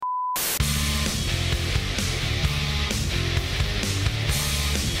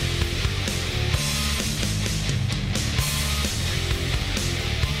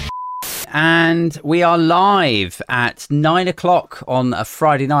and we are live at 9 o'clock on a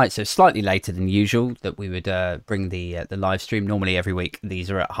Friday night, so slightly later than usual that we would bring the live stream. Normally every week these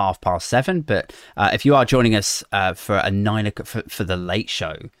are at 7:30, but if you are joining us for a 9 o'clock for the late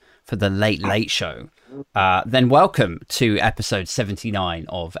show, for the late show, then welcome to episode 79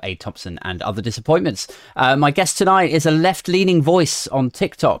 of A. Thompson and Other Disappointments. My guest tonight is a left-leaning voice on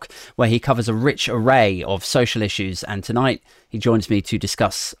TikTok, where he covers a rich array of social issues, and tonight he joins me to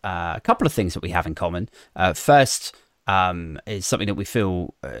discuss a couple of things that we have in common. First is something that we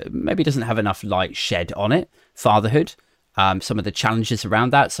feel maybe doesn't have enough light shed on it: fatherhood. Some of the challenges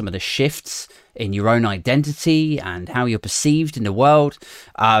around that, some of the shifts in your own identity and how you're perceived in the world.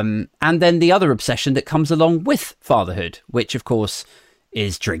 And then the other obsession that comes along with fatherhood, which of course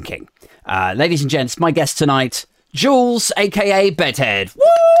is drinking. Ladies and gents, my guest tonight, Jools, aka Bedhead.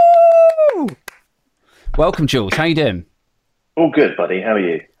 Woo! Welcome, Jools. How you doing? All good, buddy. How are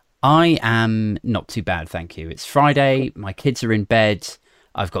you? I am not too bad, thank you. It's Friday. My kids are in bed.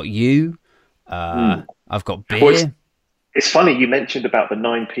 I've got you. I've got beer. Well, it's funny you mentioned about the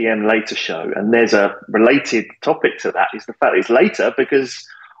 9 p.m. later show, and there's a related topic to that, is the fact it's later because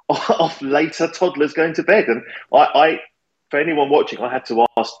of later toddlers going to bed. And I for anyone watching, I had to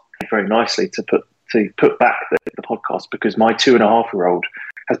ask very nicely to put back the podcast because my 2.5-year-old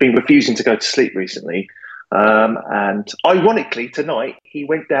has been refusing to go to sleep recently. And ironically, tonight he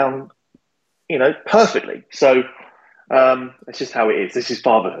went down, perfectly. So it's just how it is. This is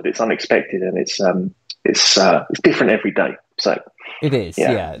fatherhood. It's unexpected, and it's different every day. So it is,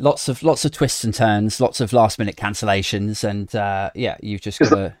 yeah. Lots of twists and turns, lots of last minute cancellations, and you've just got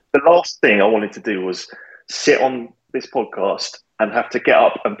to. The last thing I wanted to do was sit on this podcast and have to get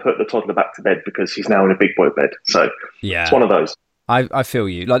up and put the toddler back to bed because he's now in a big boy bed. So yeah, it's one of those. I feel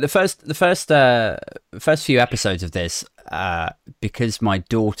you. Like the first few episodes of this, because my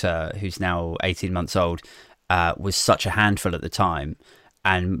daughter, who's now 18 months old, was such a handful at the time,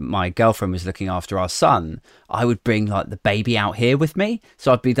 and my girlfriend was looking after our son, I would bring like the baby out here with me.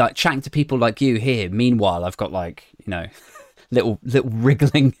 So I'd be like chatting to people like you here. Meanwhile, I've got like, little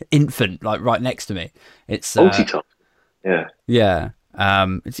wriggling infant like right next to me. It's multi-top. Yeah. Yeah.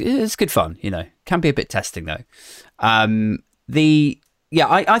 It's good fun, can be a bit testing though. I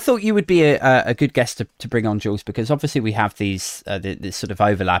thought you would be a good guest to bring on, Jools, because obviously we have this sort of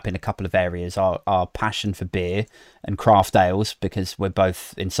overlap in a couple of areas. Our passion for beer and craft ales, because we're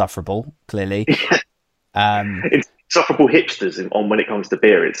both insufferable, clearly. Insufferable hipsters on when it comes to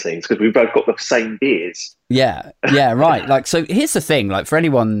beer, it seems, because we've both got the same beers. Yeah, right. Like, so here's the thing, like for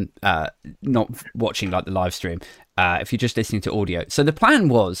anyone not watching like the live stream, if you're just listening to audio. So the plan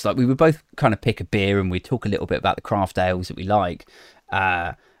was like we would both kind of pick a beer and we'd talk a little bit about the craft ales that we like.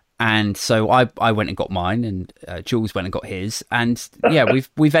 And so I went and got mine, and Jools went and got his, and yeah,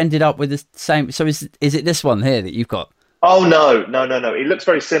 we've ended up with the same. So is it this one here that you've got? Oh no! It looks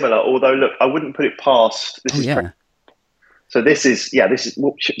very similar. Although, look, I wouldn't put it past. So this is.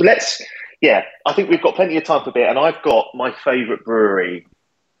 Let's. Yeah, I think we've got plenty of time for beer, and I've got my favourite brewery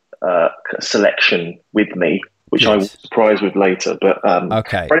selection with me, which I will surprise with later. But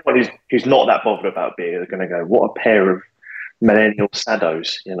okay, for anyone who's not that bothered about beer, they're going to go, "What a pair of millennial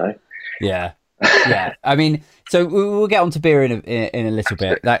saddos," Yeah. I mean, so we'll get on to beer in a little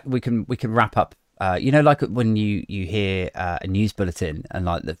bit. That we can wrap up. Like when you hear a news bulletin, and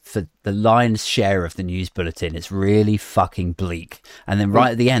like for the lion's share of the news bulletin, it's really fucking bleak, and then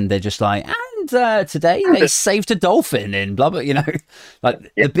right at the end they're just like, and today they saved a dolphin in blah blah.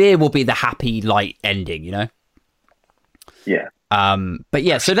 The beer will be the happy light ending. Yeah. But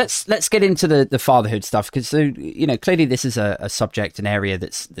yeah, so let's get into the fatherhood stuff, because clearly this is a subject, an area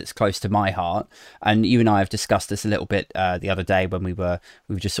that's close to my heart, and you and I have discussed this a little bit the other day when we were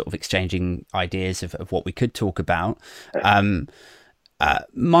just sort of exchanging ideas of what we could talk about.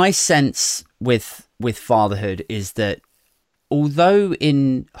 My sense with fatherhood is that although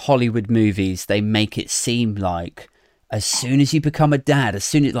in Hollywood movies they make it seem like as soon as you become a dad, as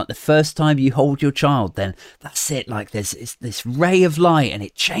soon as like the first time you hold your child, then that's it. Like there's this ray of light and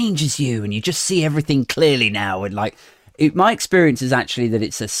it changes you and you just see everything clearly now. And like my experience is actually that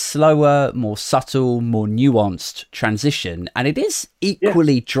it's a slower, more subtle, more nuanced transition. And it is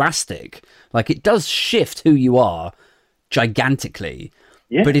equally drastic. Like it does shift who you are gigantically,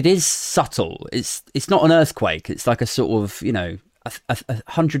 but it is subtle. It's not an earthquake. It's like a sort of, a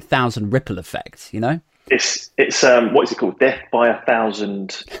 100,000 ripple effect, It's what is it called? Death by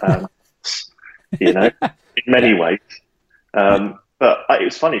 1,000, in many ways. But it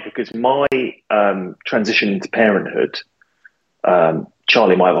was funny because my transition into parenthood,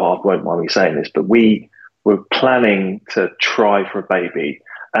 Charlie, my other half, won't mind me saying this, but we were planning to try for a baby,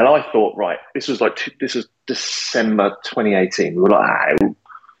 And I thought, right, this was December 2018. We were like,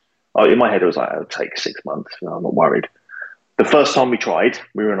 in my head, it was like, it'll take 6 months. No, I'm not worried. The first time we tried,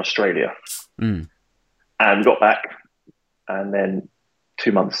 we were in Australia, Mm. and we got back, and then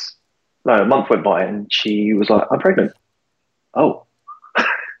 2 months, no, a month went by, and she was like, I'm pregnant. Oh.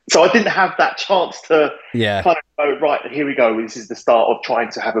 So I didn't have that chance to Yeah. kind of go, right, here we go. This is the start of trying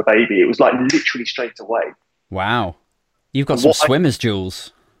to have a baby. It was like literally straight away. Wow. You've got And some swimmers,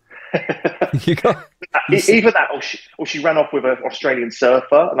 Jules. You got either that, or she ran off with an Australian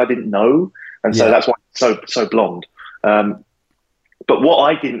surfer, and I didn't know, and so yeah. that's why it's so blonde. But what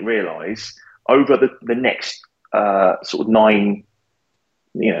I didn't realise over the next sort of 9,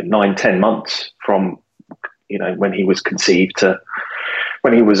 10 months from when he was conceived to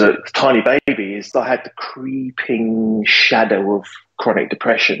when he was a tiny baby is I had the creeping shadow of chronic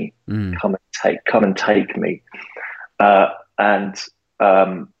depression come and take me, and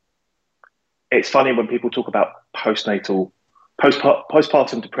it's funny when people talk about postpartum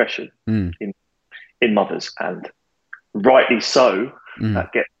depression in mothers, and rightly so,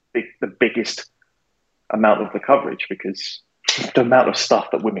 that get the biggest amount of the coverage because the amount of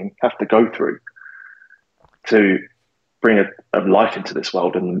stuff that women have to go through to bring a life into this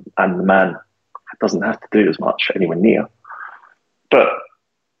world, and the man doesn't have to do as much anywhere near. But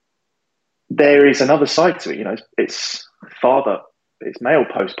there is another side to it, it's male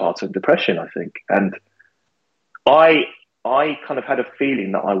postpartum depression, I think. And I kind of had a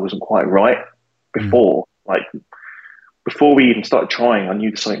feeling that I wasn't quite right before. Like before we even started trying, I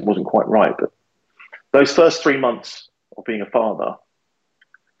knew something wasn't quite right. But those first 3 months of being a father,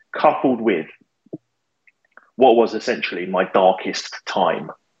 coupled with what was essentially my darkest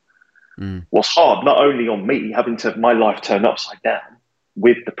time, was hard, not only on me having to my life turn upside down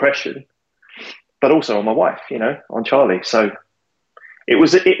with depression, but also on my wife, on Charlie. So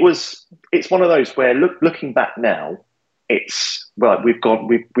it's one of those where looking back now, we've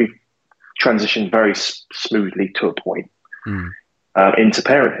transitioned very smoothly to a point into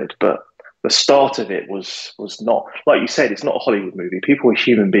parenthood, but the start of it was not, like you said, it's not a Hollywood movie. People are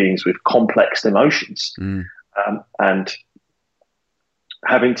human beings with complex emotions, and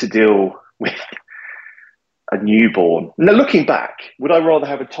having to deal with a newborn. Now, looking back, would I rather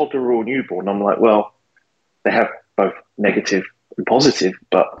have a toddler or a newborn? I'm like, well, they have both negative and positive,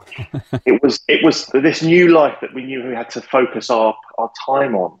 but it was this new life that we knew we had to focus our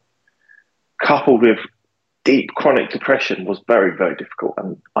time on, coupled with deep chronic depression, was very, very difficult.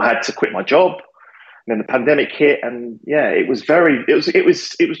 And I had to quit my job, and then the pandemic hit, and it was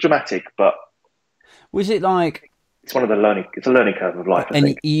dramatic, but was it like it's a learning curve of life, I and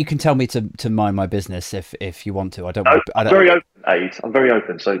think. you can tell me to mind my business if you want to. I'm very open, Aid. I'm very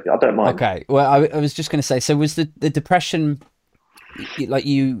open, so I don't mind. Okay. Well, I was just going to say, so was the depression, like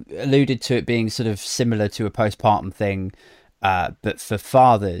you alluded to it being sort of similar to a postpartum thing, but for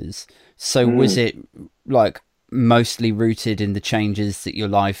fathers. So was it like mostly rooted in the changes that your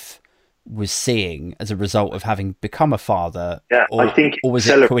life was seeing as a result of having become a father? Yeah, or, I think, or was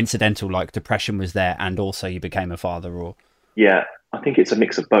it coincidental, like depression was there and also you became a father? Or yeah, I think it's a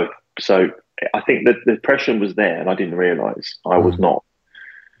mix of both. So I think that the depression was there, and I didn't realise. I was not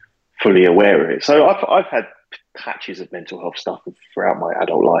fully aware of it. So I've had patches of mental health stuff throughout my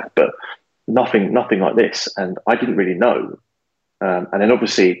adult life, but nothing like this, and I didn't really know. And then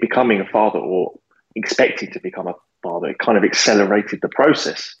obviously becoming a father, or expecting to become a father, it kind of accelerated the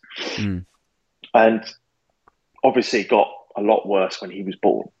process. And obviously it got a lot worse when he was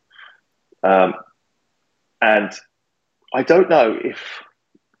born. And I don't know if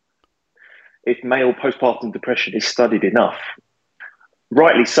male postpartum depression is studied enough.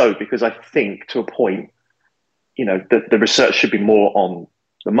 Rightly so, because I think to a point, the research should be more on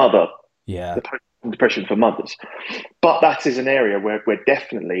the mother, the postpartum depression for mothers. But that is an area where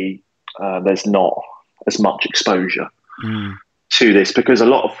definitely there's not as much exposure to this, because a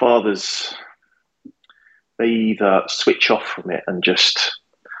lot of fathers, they either switch off from it and just,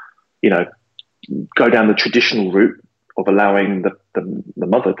 go down the traditional route of allowing the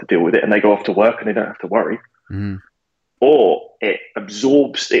mother to deal with it, and they go off to work and they don't have to worry. Or it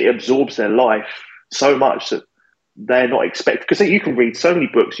absorbs their life so much that they're not expected, because you can read so many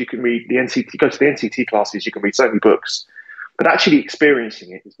books, you can read go to the NCT classes, you can read so many books, but actually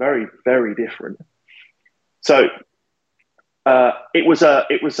experiencing it is very, very different. So it was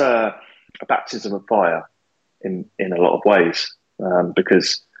a baptism of fire in a lot of ways,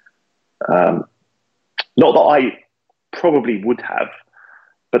 because not that I probably would have,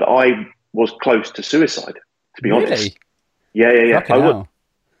 but I was close to suicide, to be honest. Yeah. I would.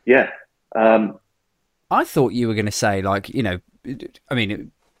 Yeah. I thought you were going to say, like, I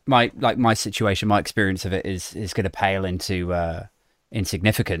mean, my situation, my experience of it is going to pale into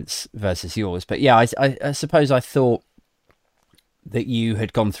insignificance versus yours. But yeah, I suppose I thought that you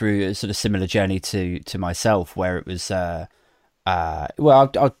had gone through a sort of similar journey to myself, where it was well,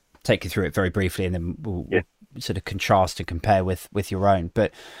 I'll take you through it very briefly, and then we'll sort of contrast and compare with your own.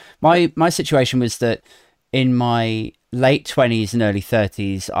 But my situation was that in my late 20s and early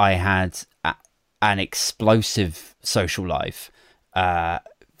 30s, I had an explosive social life.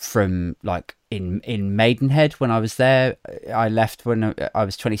 From like in Maidenhead when I was there. I left when I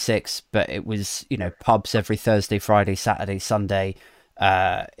was 26, but it was, you know, pubs every Thursday, Friday, Saturday, Sunday.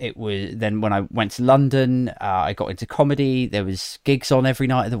 It was then when I went to London, I got into comedy. There was gigs on every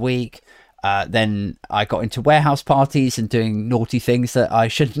night of the week. Then I got into warehouse parties and doing naughty things that I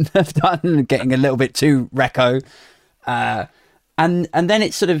shouldn't have done, and getting a little bit too reco. And then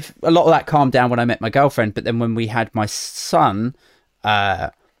it sort of, a lot of that calmed down when I met my girlfriend. But then when we had my son,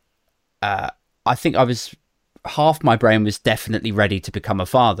 I think I was, half my brain was definitely ready to become a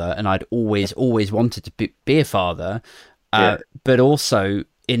father, and I'd always wanted to be a father. But also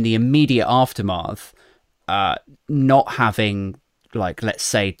in the immediate aftermath, not having, like, let's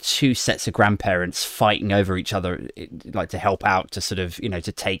say, two sets of grandparents fighting over each other, like to help out, to sort of, you know,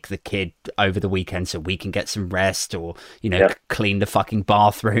 to take the kid over the weekend so we can get some rest, or, you know, clean the fucking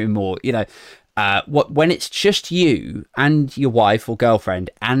bathroom, or, you know, when it's just you and your wife or girlfriend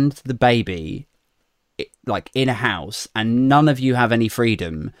and the baby, like in a house, and none of you have any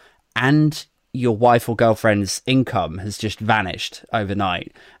freedom, and your wife or girlfriend's income has just vanished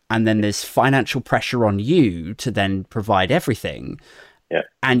overnight, and then there's financial pressure on you to then provide everything,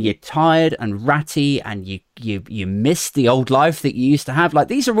 and you're tired and ratty, and you miss the old life that you used to have. Like,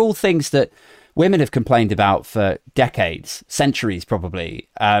 these are all things that women have complained about for decades, centuries probably.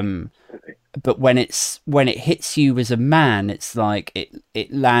 But when it hits you as a man, it's like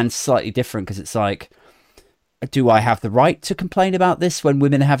it lands slightly different, because it's like, do I have the right to complain about this when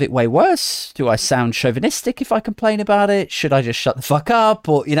women have it way worse? Do I sound chauvinistic if I complain about it? Should I just shut the fuck up?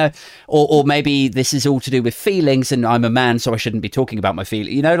 Or, you know, or maybe this is all to do with feelings, and I'm a man, so I shouldn't be talking about my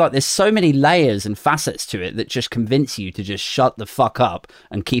feelings. You know, like, there's so many layers and facets to it that just convince you to just shut the fuck up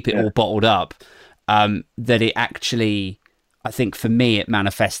and keep it all bottled up. That it actually, I think for me, it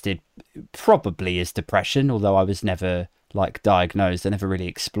manifested probably as depression, although I was never like diagnosed. I never really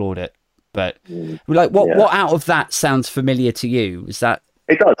explored it. But like, what out of that sounds familiar to you? Is that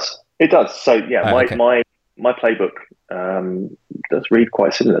it does. So my playbook does read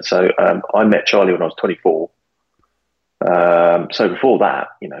quite similar. So I met Charlie when I was 24. So before that,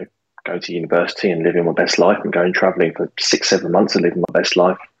 you know, going to university and living my best life, and going traveling for 6-7 months and living my best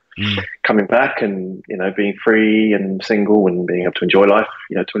life. Coming back and, you know, being free and single and being able to enjoy life,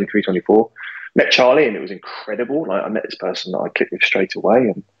 you know, 23, 24. Met Charlie, and it was incredible. Like, I met this person that I clicked with straight away,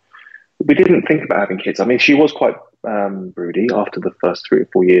 and we didn't think about having kids. I mean, she was quite broody after the first 3 or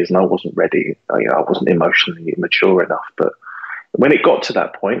 4 years, and I wasn't ready. You know, I wasn't emotionally mature enough. But when it got to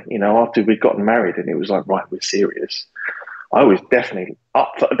that point, you know, after we'd gotten married and it was like, right, we're serious, I was definitely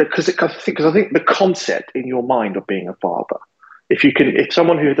up for, because I think the concept in your mind of being a father, if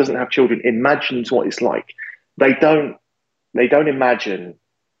someone who doesn't have children imagines what it's like, they don't imagine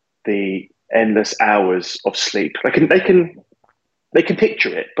the endless hours of sleep. They can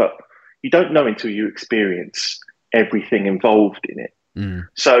picture it, but you don't know until you experience everything involved in it.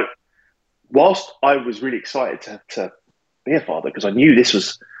 So whilst I was really excited to be a father, because I knew this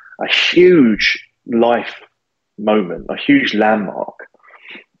was a huge life moment, a huge landmark,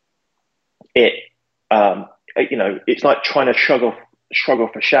 you know, it's like trying to shrug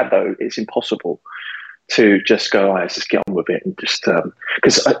off a shadow. It's impossible to just go, let's just get on with it, and just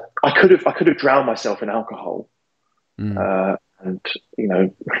because I could have drowned myself in alcohol and, you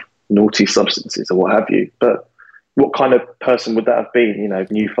know, naughty substances or what have you. But what kind of person would that have been? You know,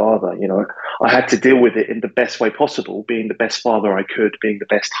 new father. You know, I had to deal with it in the best way possible, being the best father I could, being the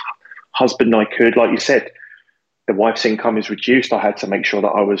best husband I could. Like you said, the wife's income is reduced. I had to make sure that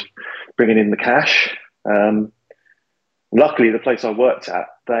I was bringing in the cash. Luckily, the place I worked at,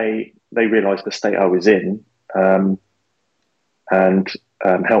 they realised the state I was in, and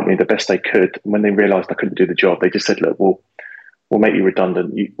helped me the best they could. And when they realised I couldn't do the job, they just said, "Look, we'll make you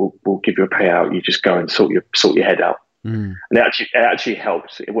redundant. We'll give you a payout. You just go and sort your head out." And it actually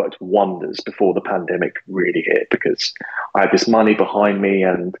helped. It worked wonders before the pandemic really hit, because I had this money behind me,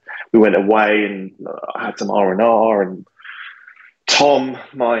 and we went away, and I had some R&R, and Tom,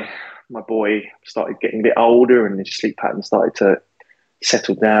 my boy, started getting a bit older, and his sleep pattern started to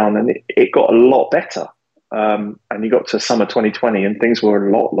settle down, and it got a lot better. And you got to summer 2020, and things were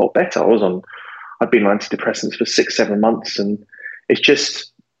a lot better. I'd been on antidepressants for 6-7 months, and it's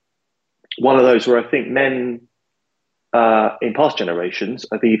just one of those where I think men in past generations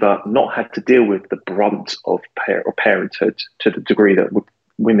have either not had to deal with the brunt of or parenthood to the degree that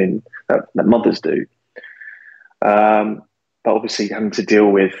women, that mothers do, but obviously having to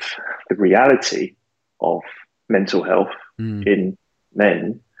deal with the reality of mental health Mm. in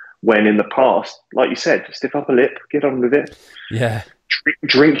men, when in the past, like you said, stiff upper lip, get on with it, Yeah.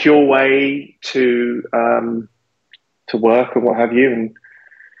 drink your way to work and what have you. And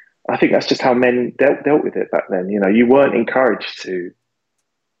I think that's just how men dealt with it back then. You know, you weren't encouraged to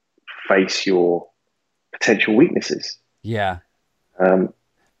face your potential weaknesses. Yeah. Um,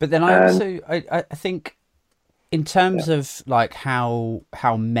 But then I and also I think in terms yeah, of like how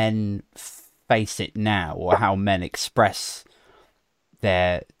men face it now, or how men express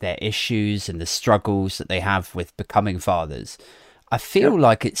their issues and the struggles that they have with becoming fathers, I yeah, feel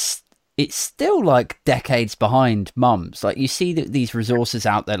like it's still like decades behind mums. Like you see these resources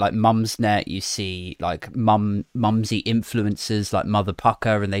out there like Mumsnet, you see like mumsy influencers like Mother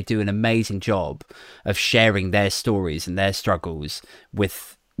Pucker, and they do an amazing job of sharing their stories and their struggles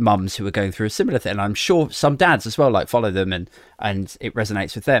with mums who are going through a similar thing. And I'm sure some dads as well like follow them, and it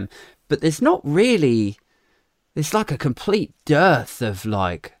resonates with them. But there's not really, it's like a complete dearth of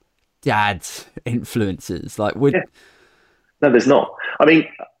like dad influences. Like would yeah. No, there's not. I mean,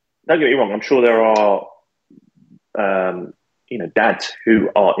 don't get me wrong. I'm sure there are, dads who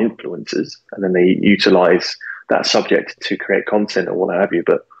are influencers, and then they utilize that subject to create content or what have you.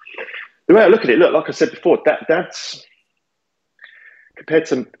 But the way I look at it, look, like I said before, dads compared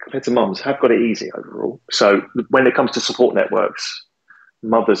to mums have got it easy overall. So when it comes to support networks,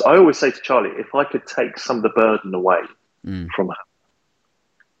 mothers, I always say to Charlie, if I could take some of the burden away mm, from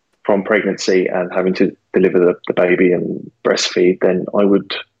from pregnancy and having to deliver the baby and breastfeed, then I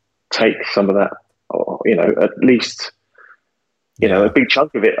would take some of that, or, at least, a yeah. big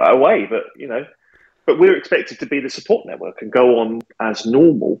chunk of it away. But we're expected to be the support network and go on as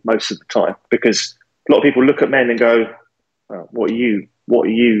normal most of the time, because a lot of people look at men and go, oh, what are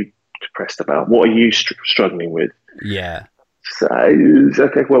you depressed about? What are you struggling with? Yeah. So,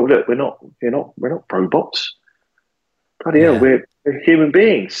 okay, well, look, we're not robots. Bloody hell, Yeah. we're human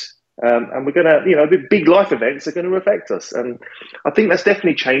beings. And we're gonna, the big life events are going to affect us, and I think that's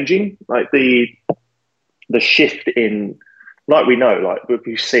definitely changing. Like the shift in, like we know, like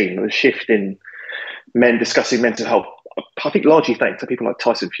we've seen the shift in men discussing mental health. I think largely thanks to people like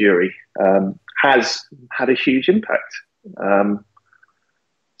Tyson Fury, has had a huge impact. Um,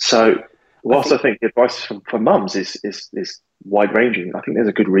 so I whilst I think think the advice for mums is wide ranging, I think there's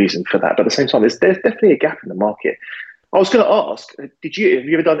a good reason for that. But at the same time, there's definitely a gap in the market. I was going to ask, have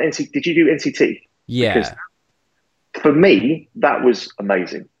you ever done did you do NCT? Because yeah. for me, that was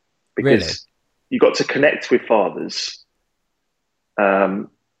amazing, Really? because you got to connect with fathers. Um,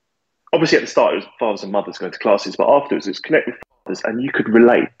 Obviously, at the start, it was fathers and mothers going to classes, but afterwards, it was connect with fathers, and you could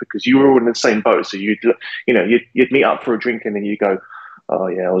relate because you were all in the same boat. So you'd meet up for a drink, and then you go, "Oh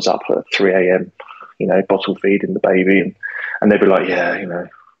yeah, I was up at 3 a.m. Bottle feeding the baby," and they'd be like, "Yeah, coming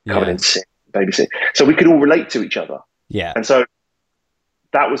Yeah. in sick, babysit." So we could all relate to each other, Yeah. and so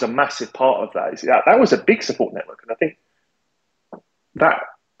that was a massive part of that. That was a big support network, and I think that,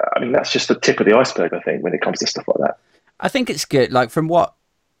 I mean, that's just the tip of the iceberg. I think when it comes to stuff like that. I think it's good. Like from what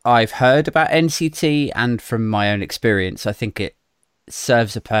I've heard about NCT and from my own experience, I think it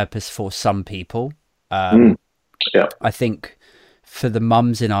serves a purpose for some people. Mm, yeah, I think for the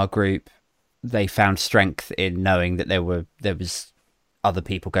mums in our group, they found strength in knowing that there was other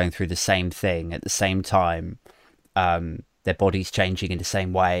people going through the same thing at the same time. Their bodies changing in the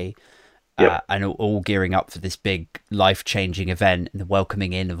same way, yeah, and all gearing up for this big life-changing event and the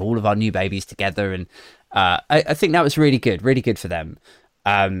welcoming in of all of our new babies together. And I think that was really good for them.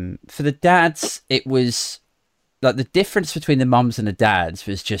 For the dads, it was like the difference between the mums and the dads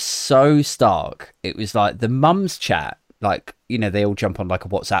was just so stark. It was like the mums chat, like, they all jump on like a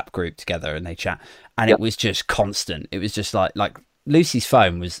WhatsApp group together and they chat, and yeah, it was just constant. It was just like Lucy's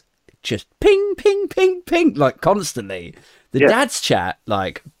phone was just ping, ping, ping, ping, like constantly. The yeah. dad's chat,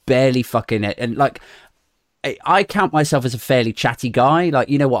 like barely fucking it. And like, I count myself as a fairly chatty guy. Like,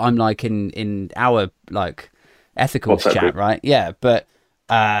 you know what I'm like in our like ethicals What's that chat, group? right? Yeah. But,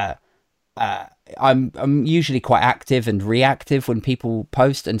 uh, I'm usually quite active and reactive when people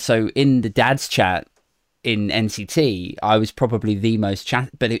post, and so in the dad's chat in NCT, I was probably the most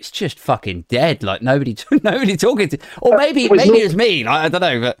chat, but it's just fucking dead. Like nobody, nobody talking to, or It maybe was maybe not. it was me. Like, I don't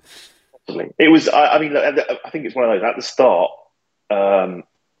know, but It was. I mean, look, I think it's one of those. At the start,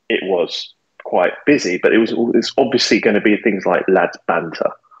 it was quite busy, but it's obviously going to be things like lads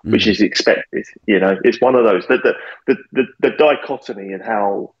banter, which mm, is expected. It's one of those. The dichotomy in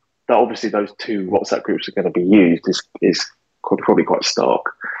how obviously those two WhatsApp groups are going to be used is probably quite stark.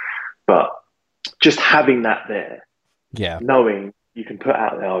 But just having that there, knowing you can put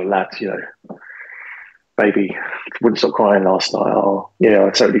out there, oh, lads, you know, baby wouldn't stop crying last night. Oh, yeah, I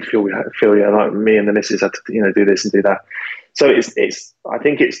totally feel you. Like me and the missus had to, you know, do this and do that. So it's. I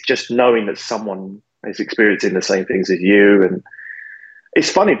think it's just knowing that someone is experiencing the same things as you, and it's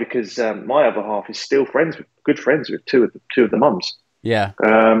funny because my other half is still good friends with two of the mums. Yeah.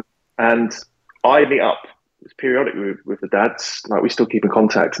 And I meet up periodically with the dads. Like we still keep in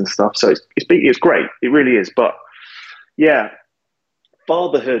contact and stuff. So it's great. It really is. But yeah,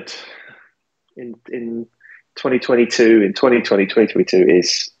 fatherhood in 2022, in 2020, 2022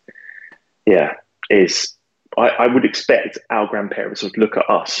 is I would expect our grandparents would look at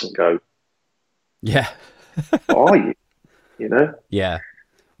us and go, yeah, are you? You know? Yeah.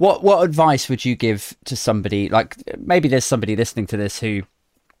 What advice would you give to somebody, like maybe there's somebody listening to this who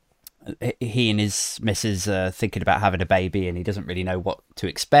he and his missus are thinking about having a baby and he doesn't really know what to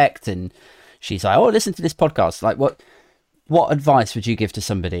expect, and she's like, oh, listen to this podcast. Like what advice would you give to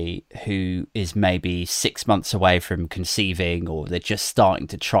somebody who is maybe 6 months away from conceiving, or they're just starting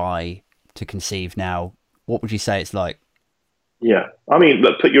to try to conceive now? What would you say it's like? Yeah. I mean,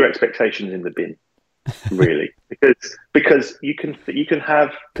 look, put your expectations in the bin. Really, because you can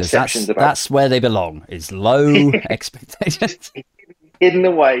have perceptions about that's where they belong, is low expectations hidden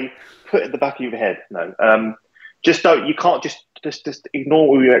away, put at the back of your head. No, just don't. You can't just ignore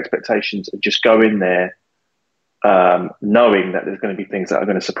all your expectations and just go in there knowing that there's going to be things that are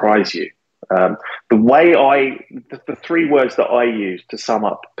going to surprise you. The three words that I use to sum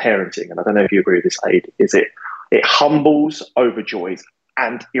up parenting, and I don't know if you agree with this, Aid, is it humbles, overjoys,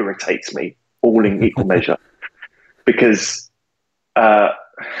 and irritates me, all in equal measure. Because, I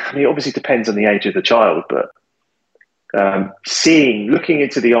mean, it obviously depends on the age of the child, but looking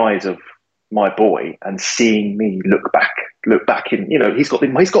into the eyes of my boy and seeing me look back in, you know, he's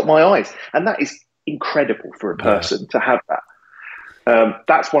got my eyes, and that is incredible for a person to have that.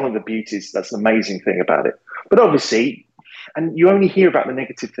 That's one of the beauties. That's an amazing thing about it. But obviously, and you only hear about the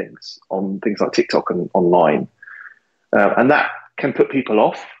negative things on things like TikTok and online, and that can put people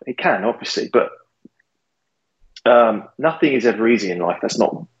off. It can, obviously, but nothing is ever easy in life. That's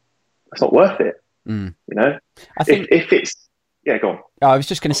not worth it. You know, I think if it's go on. I was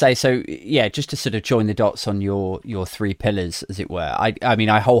just going to say, so yeah, just to sort of join the dots on your three pillars, as it were. I mean,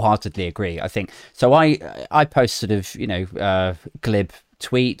 I wholeheartedly agree. I think so. I post sort of, you know, glib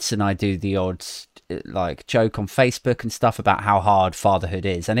tweets, and I do the odd like joke on Facebook and stuff about how hard fatherhood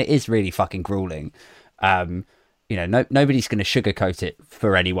is, and it is really fucking grueling. You know, nobody's going to sugarcoat it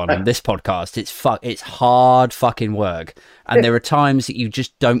for anyone on this podcast. It's hard fucking work, and there are times that you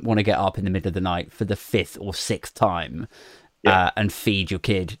just don't want to get up in the middle of the night for the 5th or 6th time. And feed your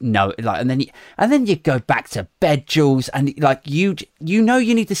kid, and then you go back to bed, Jools, and like you know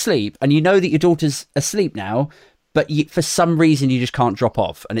you need to sleep, and you know that your daughter's asleep now, but for some reason you just can't drop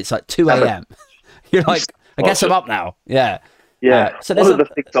off, and it's like 2 a.m. You're like, I guess I'm up now. Yeah. So one of the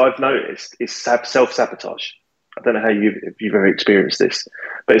things I've noticed is self-sabotage. I don't know if you've ever experienced this,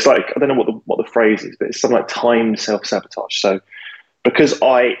 but it's like, I don't know what the phrase is, but it's something like time self-sabotage. So because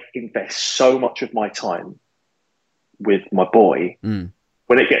I invest so much of my time with my boy,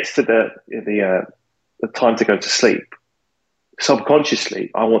 when it gets to the time to go to sleep,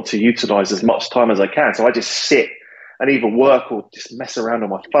 subconsciously I want to utilize as much time as I can. So I just sit and either work or just mess around on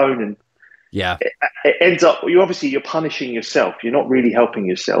my phone, and it ends up, you're punishing yourself. You're not really helping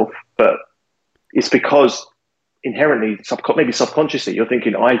yourself, but it's because inherently, maybe subconsciously, you're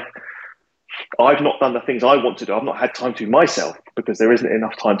thinking, I've not done the things I want to do. I've not had time to myself because there isn't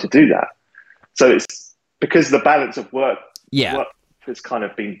enough time to do that. So it's because the balance of work has kind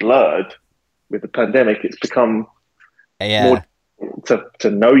of been blurred with the pandemic. It's become more to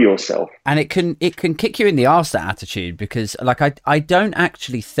know yourself, and it can kick you in the arse, that attitude, because like I don't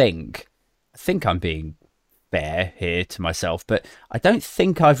actually think, I think I'm being fair here to myself, but I don't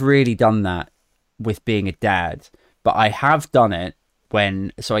think I've really done that with being a dad. But I have done it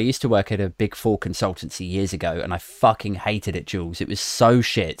so I used to work at a Big Four consultancy years ago, and I fucking hated it, Jools. It was so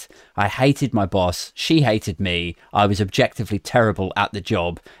shit. I hated my boss. She hated me. I was objectively terrible at the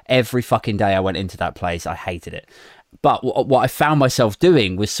job. Every fucking day I went into that place, I hated it. But what I found myself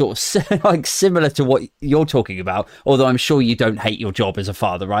doing was sort of like similar to what you're talking about, although I'm sure you don't hate your job as a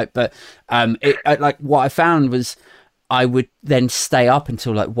father, right? But like what I found was I would then stay up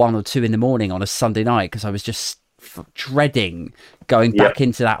until like 1 or 2 in the morning on a Sunday night because I was just dreading going back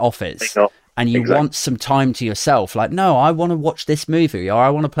into that office. And you want some time to yourself. Like, no, I want to watch this movie, or I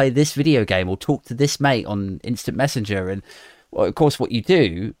want to play this video game, or talk to this mate on Instant Messenger. And well, of course, what you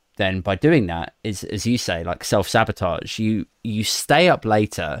do then by doing that is, as you say, like self-sabotage. You stay up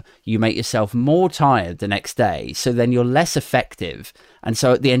later, you make yourself more tired the next day, so then you're less effective. And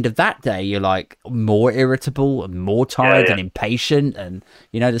so at the end of that day, you're like more irritable and more tired and impatient, and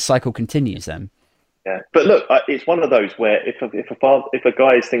the cycle continues then. Yeah, but look, it's one of those where if a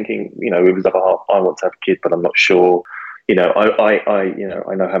guy is thinking, with his other half, I want to have a kid, but I'm not sure. I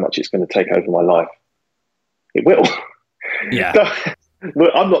know how much it's going to take over my life. It will. Yeah.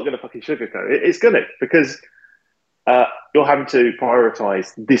 Well, I'm not going to fucking sugarcoat it. It's going to, because you're having to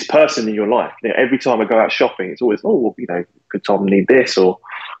prioritize this person in your life. Every time I go out shopping, it's always, could Tom need this, or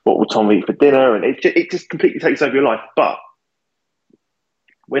what will Tom eat for dinner? And it just completely takes over your life. But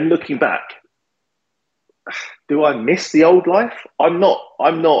when looking back, do I miss the old life? I'm not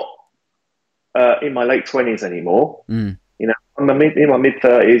in my late 20s anymore. I'm in my mid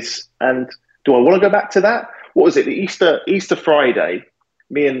 30s, and do I want to go back to that? What was it? The Easter Friday,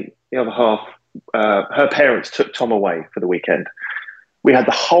 me and the other half, her parents took Tom away for the weekend. We had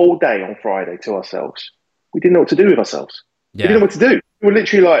the whole day on Friday to ourselves. We didn't know what to do with ourselves. Yeah. We didn't know what to do. We were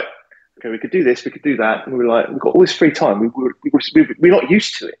literally like, okay, we could do this, we could do that. And we were like, we've got all this free time. We're not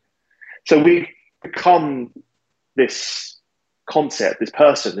used to it. So we've become this concept, this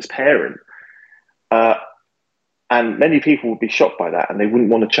person, this parent. And many people would be shocked by that, and they wouldn't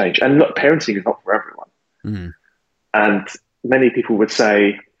want to change. And look, parenting is not for everyone. And many people would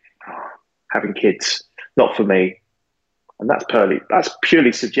say, having kids, not for me. And that's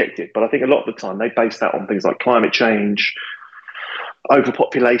purely subjective. But I think a lot of the time they base that on things like climate change,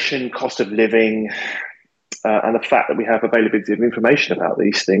 overpopulation, cost of living, and the fact that we have availability of information about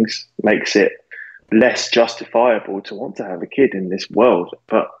these things makes it less justifiable to want to have a kid in this world.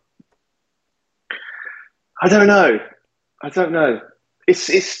 But I don't know.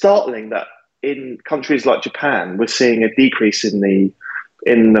 It's startling that in countries like Japan, we're seeing a decrease in the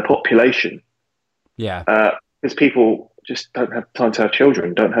population. Yeah. Because people just don't have time to have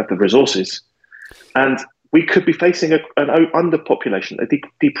children, don't have the resources. And we could be facing an underpopulation, a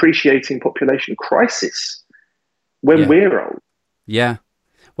depreciating population crisis when we're old. Yeah.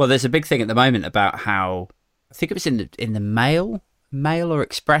 Well, there's a big thing at the moment about how, I think it was in the Mail or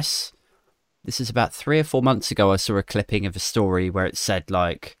Express. This is about 3 or 4 months ago. I saw a clipping of a story where it said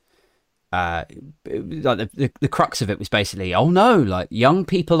the crux of it was basically, oh no, like young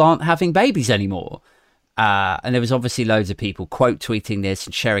people aren't having babies anymore. And there was obviously loads of people quote tweeting this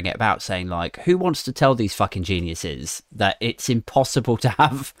and sharing it about, saying like, who wants to tell these fucking geniuses that it's impossible to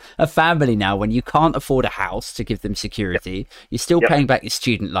have a family now when you can't afford a house to give them security? You're still paying back your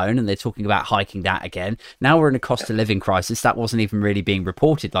student loan, and they're talking about hiking that again. Now we're in a cost of living crisis. That wasn't even really being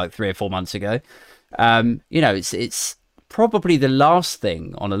reported like 3 or 4 months ago. It's probably the last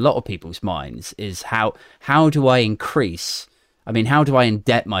thing on a lot of people's minds is how do I increase? I mean, how do I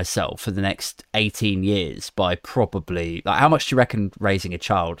indebt myself for the next 18 years by probably, like, how much do you reckon raising a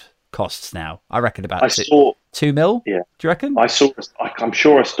child costs now? I reckon about 2 mil. Yeah. Do you reckon? I'm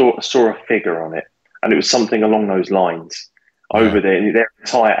sure I saw a figure on it, and it was something along those lines over their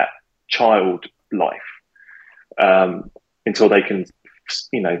entire child life, until they can,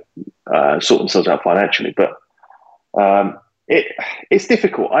 sort themselves out financially. But it's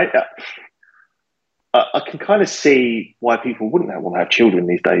difficult. I can kind of see why people wouldn't want to have children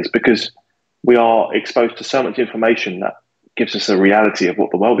these days, because we are exposed to so much information that gives us a reality of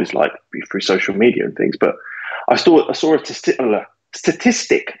what the world is like through social media and things. But I saw a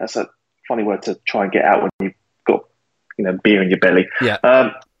statistic. That's a funny word to try and get out when you've got beer in your belly.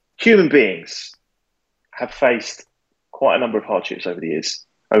 Yeah. Human beings have faced quite a number of hardships over the years,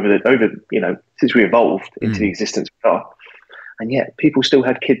 since we evolved into the existence we are, and yet people still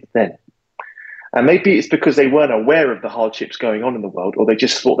had kids then. And maybe it's because they weren't aware of the hardships going on in the world, or they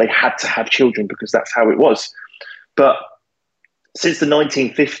just thought they had to have children because that's how it was. But since the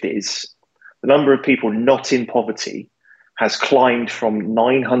 1950s, the number of people not in poverty has climbed from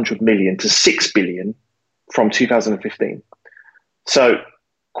 900 million to 6 billion from 2015. So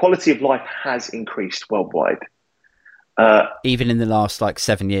quality of life has increased worldwide. Even in the last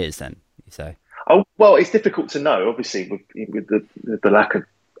 7 years, then, you say? Oh, well, it's difficult to know, obviously, with the lack of,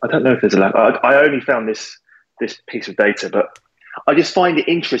 I don't know if there's a lack. I only found this piece of data, but I just find it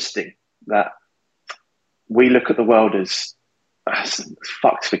interesting that we look at the world as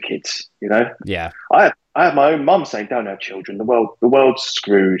fucked for kids. Yeah. I have my own mum saying, "Don't have children. The world's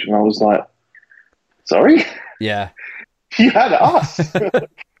screwed," and I was like, "Sorry." Yeah. You had us.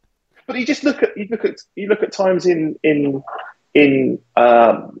 But you just look at times in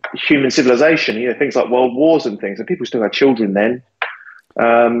human civilization. Things like world wars and things, and people still had children then.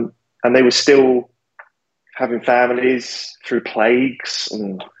 And they were still having families through plagues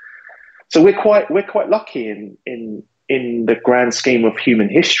and So we're quite lucky in the grand scheme of human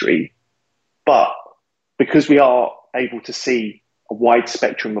history, but because we are able to see a wide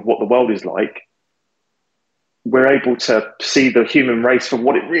spectrum of what the world is like, we're able to see the human race for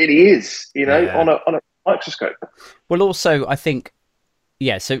what it really is, Yeah. on a microscope. Well, also, I think,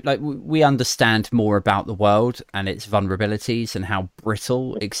 yeah, so like we understand more about the world and its vulnerabilities and how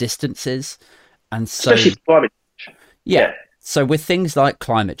brittle existence is. And so, Especially climate change. yeah, Yeah, so with things like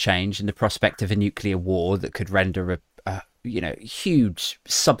climate change and the prospect of a nuclear war that could render huge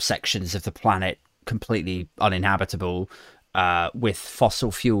subsections of the planet completely uninhabitable, with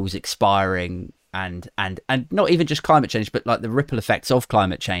fossil fuels expiring, and not even just climate change, but like the ripple effects of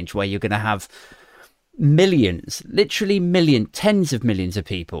climate change, where you're going to have millions, literally tens of millions of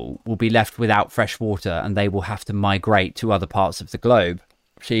people will be left without fresh water, and they will have to migrate to other parts of the globe.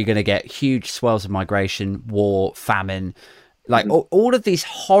 So you're going to get huge swells of migration, war, famine, like all of these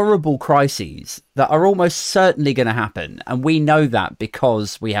horrible crises that are almost certainly going to happen. And we know that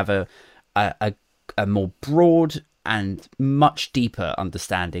because we have a more broad and much deeper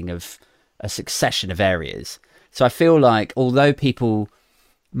understanding of a succession of areas. So I feel like although people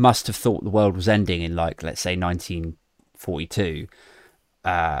must have thought the world was ending in, like, let's say 1942,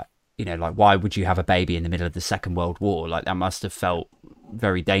 like, why would you have a baby in the middle of the Second World War? Like, that must have felt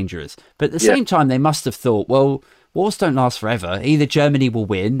very dangerous. But at the yeah, same time, they must have thought, well, wars don't last forever. Either Germany will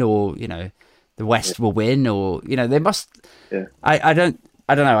win, or the West will win, or they must. yeah. I don't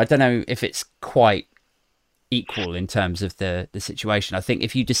know. I don't know if it's quite equal in terms of the situation. I think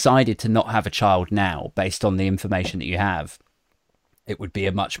if you decided to not have a child now, based on the information that you have, it would be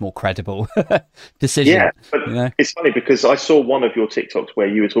a much more credible decision. Yeah, but it's funny because I saw one of your TikToks where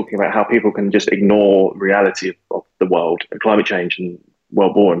you were talking about how people can just ignore reality of the world and climate change and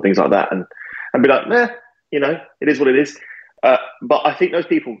world war and things like that, and be like, it is what it is. But I think those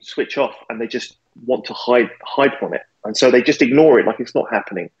people switch off and they just want to hide from it, and so they just ignore it like it's not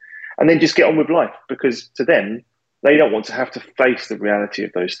happening, and then just get on with life because to them they don't want to have to face the reality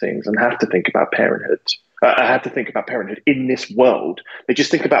of those things and have to think about parenthood. I had to think about parenthood in this world. They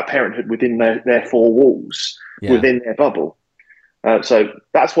just think about parenthood within their four walls, Yeah. within their bubble. So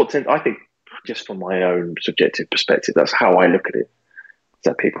that's what I think, just from my own subjective perspective, that's how I look at it.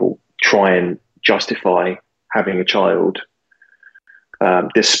 That people try and justify having a child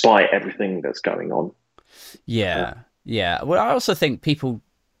despite everything that's going on. Yeah. Yeah. Well, I also think people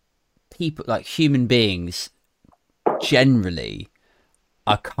like human beings generally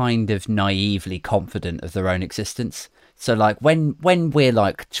are kind of naively confident of their own existence. So like when we're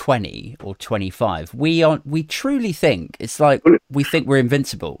like 20 or 25, we truly think it's like we think we're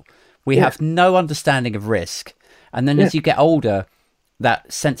invincible. We have no understanding of risk. And then as you get older,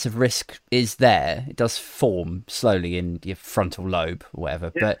 that sense of risk is there. It does form slowly in your frontal lobe or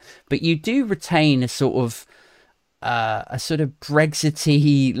whatever. Yeah. But you do retain a sort of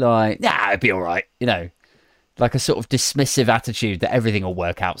Brexity, like, it'd be all right, like a sort of dismissive attitude that everything will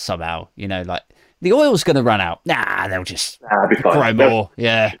work out somehow, like the oil's going to run out. They'll just be fine. Grow more.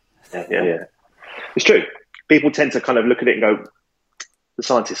 Yeah. It's true. People tend to kind of look at it and go, the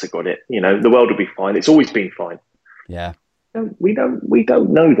scientists have got it. The world will be fine. It's always been fine. Yeah. We don't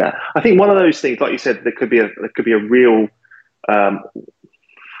know that. I think one of those things, like you said, there could be a real. How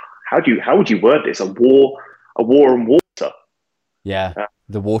would you word this? A war on water. Yeah.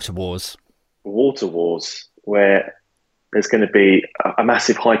 The water wars. Water wars, where there's going to be a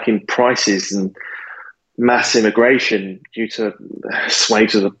massive hike in prices and mass immigration due to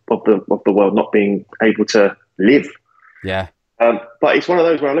swathes of the world not being able to live. Yeah. But it's one of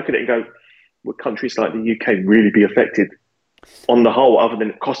those where I look at it and go, would countries like the UK really be affected on the whole, other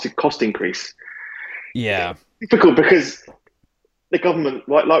than cost increase? Yeah. It's difficult because the government,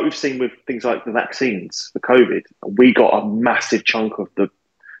 like we've seen with things like the vaccines for COVID, we got a massive chunk of the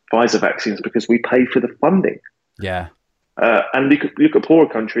Pfizer vaccines because we paid for the funding. Yeah. And look at poorer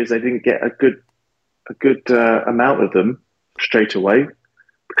countries; they didn't get a good amount of them straight away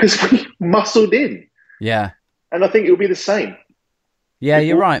because we muscled in. Yeah. And I think it will be the same. Yeah,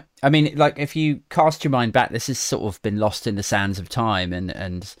 you're right. I mean, like, if you cast your mind back, this has sort of been lost in the sands of time,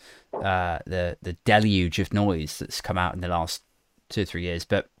 and the deluge of noise that's come out in the last 2 or 3 years.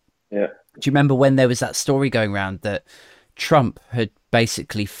 But do you remember when there was that story going around that Trump had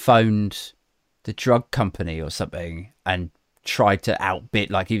basically phoned the drug company or something and tried to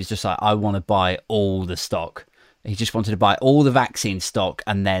outbid, like, he was just like, I want to buy all the stock. He just wanted to buy all the vaccine stock,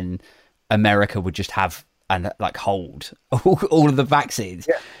 and then America would just have and like hold all of the vaccines.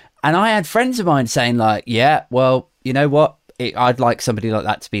 Yeah. And I had friends of mine saying like, yeah, well, you know what? I'd like somebody like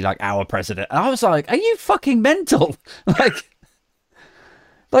that to be like our president. And I was like, are you fucking mental? Like,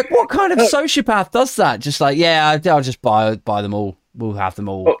 Like, what kind of sociopath does that? Just like, yeah, I'll just buy them all. We'll have them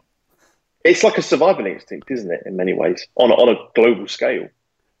all. But it's like a survival instinct, isn't it? In many ways, on a global scale.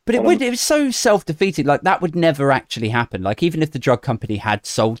 But it was so self-defeating. Like, that would never actually happen. Like, even if the drug company had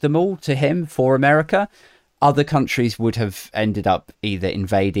sold them all to him for America, other countries would have ended up either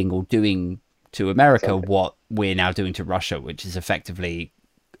invading or doing to America what we're now doing to Russia, which is effectively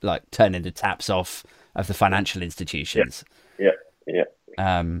like turning the taps off of the financial institutions. Yeah.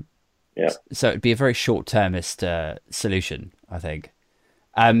 So it'd be a very short-termist solution, I think.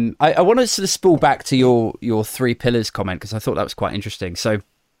 I want to sort of spool back to your three pillars comment, because I thought that was quite interesting. So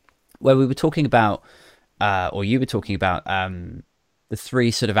where we were talking about, or you were talking about, the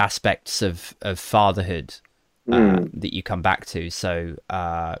three sort of aspects of fatherhood that you come back to. So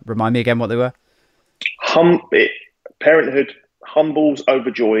remind me again what they were. Parenthood humbles,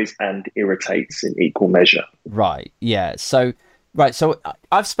 overjoys, and irritates in equal measure. Right. Yeah. So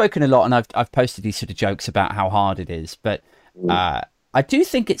I've spoken a lot, and I've posted these sort of jokes about how hard it is, but I do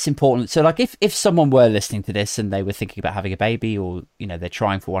think it's important. So like if someone were listening to this and they were thinking about having a baby, or, you know, they're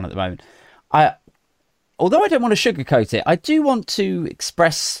trying for one at the moment, although I don't want to sugarcoat it, I do want to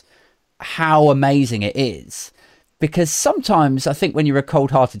express how amazing it is, because sometimes I think when you're a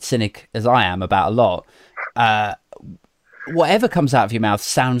cold-hearted cynic, as I am about a lot, whatever comes out of your mouth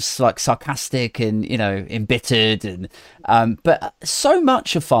sounds like sarcastic and, you know, embittered, and but so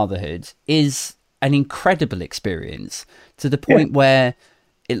much of fatherhood is an incredible experience, to the point where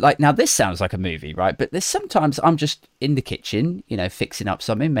it, like, now this sounds like a movie, right? But there's sometimes I'm just in the kitchen, you know, fixing up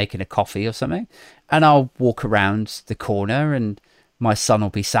something, making a coffee or something, and I'll walk around the corner and my son will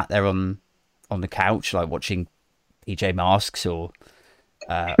be sat there on the couch, like watching PJ Masks or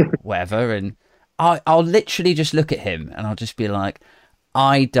whatever, and I'll literally just look at him and I'll just be like,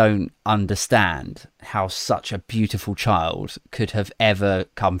 I don't understand how such a beautiful child could have ever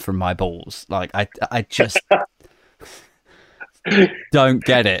come from my balls. Like, I just don't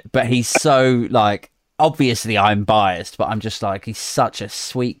get it. But he's so, like, obviously I'm biased, but I'm just like, he's such a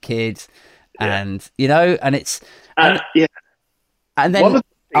sweet kid. And, you know, and it's... And then...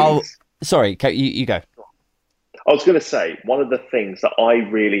 Sorry, you go. I was going to say, one of the things that I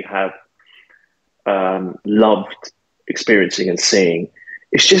really have loved experiencing and seeing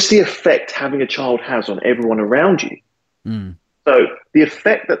is just the effect having a child has on everyone around you. So the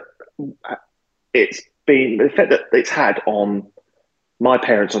effect that it's had on my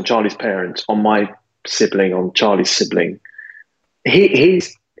parents, on Charlie's parents, on my sibling, on Charlie's sibling,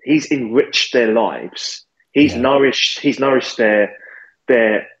 he's enriched their lives. He's nourished their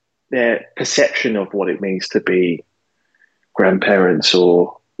perception of what it means to be grandparents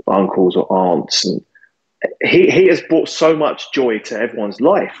or uncles or aunts, and he has brought so much joy to everyone's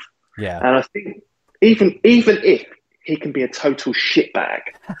life. And I think even if he can be a total shitbag,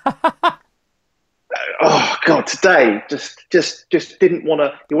 oh god, today just didn't want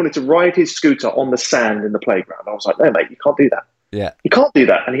to. He wanted to ride his scooter on the sand in the playground. I was like, no, mate, you can't do that. You can't do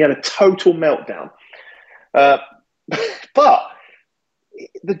that. And he had a total meltdown. But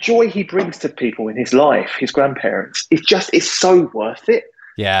the joy he brings to people in his life, his grandparents, it's so worth it.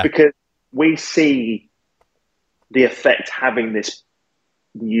 Because we see the effect having this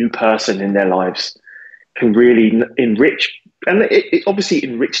new person in their lives can really enrich, and it obviously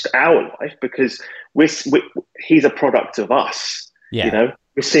enriched our life because he's a product of us. You know,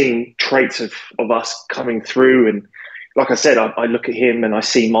 we're seeing traits of us coming through, and like I said, I look at him and I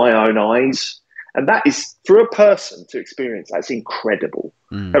see my own eyes, and that is, for a person to experience, that's incredible.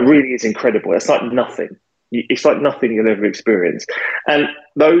 It really is incredible. It's like nothing. It's like nothing you'll ever experience. And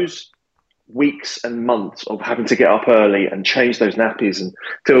those weeks and months of having to get up early and change those nappies and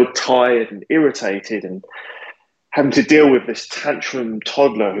feel tired and irritated and having to deal with this tantrum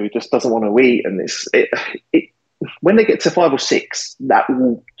toddler who just doesn't want to eat, and when they get to 5 or 6, that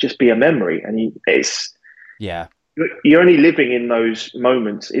will just be a memory, and you're only living in those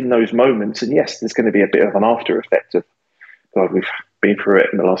moments, and yes, there's going to be a bit of an after effect of, God, we've been through it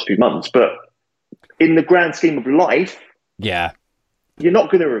in the last few months, but in the grand scheme of life, you're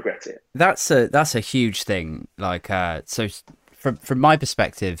not going to regret it. That's a huge thing. Like, so from my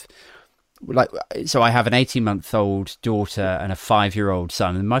perspective, like, so I have an 18-month-old daughter and a 5-year-old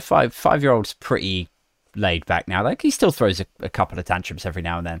son, and my five-year-old's pretty laid back now. Like, he still throws a couple of tantrums every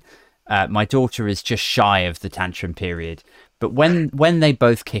now and then. My daughter is just shy of the tantrum period, but when they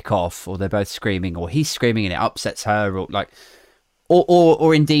both kick off, or they're both screaming, or he's screaming and it upsets her, or like,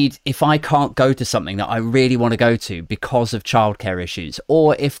 or indeed, if I can't go to something that I really want to go to because of childcare issues,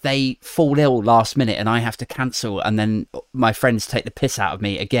 or if they fall ill last minute and I have to cancel, and then my friends take the piss out of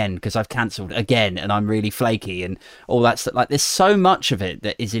me again because I've cancelled again and I'm really flaky and all that stuff. Like, there's so much of it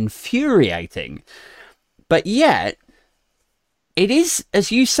that is infuriating, but yet it is,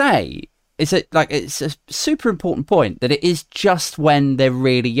 as you say, it's a super important point that it is just when they're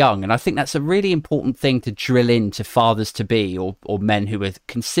really young. And I think that's a really important thing to drill into fathers to be, or men who are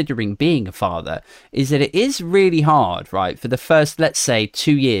considering being a father, is that it is really hard, right? For the first, let's say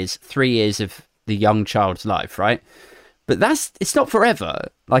 2 years, 3 years of the young child's life, right? But it's not forever.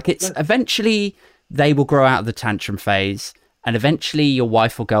 Like, it's eventually they will grow out of the tantrum phase, and eventually your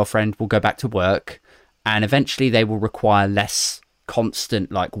wife or girlfriend will go back to work, and eventually they will require less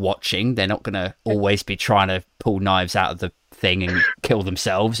constant like watching. They're not going to always be trying to pull knives out of the thing and kill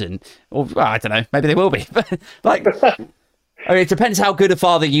themselves, or well, I don't know, maybe they will be, but like, I mean, it depends how good a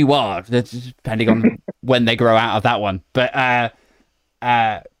father you are, depending on when they grow out of that one. But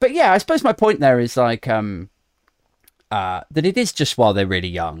yeah, I suppose my point there is like that it is just while they're really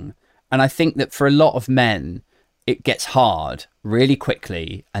young, and I think that for a lot of men it gets hard really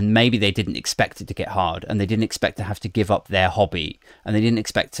quickly, and maybe they didn't expect it to get hard, and they didn't expect to have to give up their hobby, and they didn't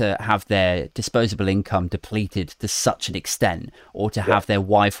expect to have their disposable income depleted to such an extent, or to have their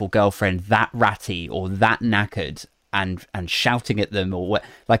wife or girlfriend that ratty or that knackered and shouting at them, or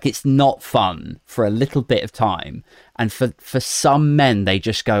like, it's not fun for a little bit of time. And for some men, they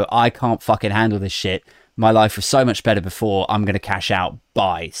just go, I can't fucking handle this shit. My life was so much better before. I'm going to cash out.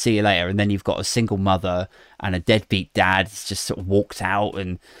 Bye. See you later. And then you've got a single mother and a deadbeat dad that's just sort of walked out.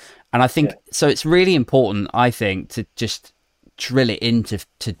 And I think, so it's really important, I think, to just drill it into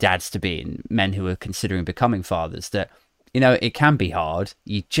dads to be, and men who are considering becoming fathers, that, you know, it can be hard.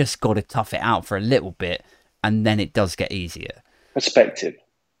 You just got to tough it out for a little bit, and then it does get easier. Perspective.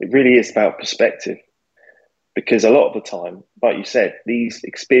 It really is about perspective. Because a lot of the time, like you said, these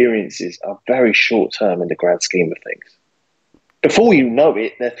experiences are very short term in the grand scheme of things. Before you know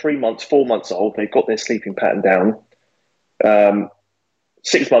it, they're 3 months, 4 months old. They've got their sleeping pattern down.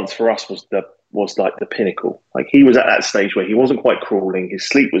 6 months for us was like the pinnacle. Like, he was at that stage where he wasn't quite crawling. His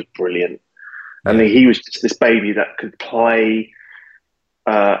sleep was brilliant. I mean, he was just this baby that could play,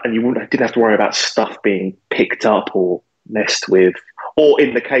 and you didn't have to worry about stuff being picked up or messed with. Or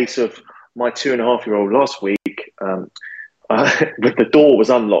in the case of my 2.5-year-old last week, the door was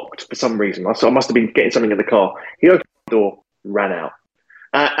unlocked for some reason. So I must have been getting something in the car. He opened the door, ran out.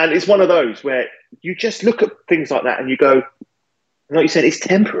 And it's one of those where you just look at things like that and you go, like you said, it's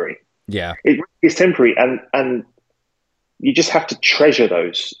temporary. Yeah. It is temporary. And you just have to treasure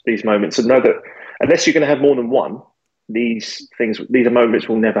these moments, and know that unless you're going to have more than one, these are moments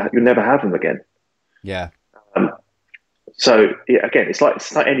you'll never have them again. Yeah. So again, it's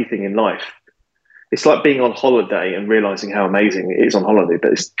like anything in life. It's like being on holiday and realizing how amazing it is on holiday,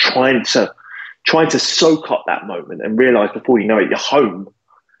 but it's trying to soak up that moment and realize before you know it, you're home,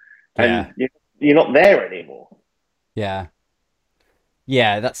 and you're not there anymore. Yeah.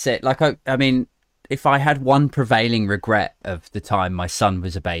 Yeah, that's it. Like, I mean, if I had one prevailing regret of the time my son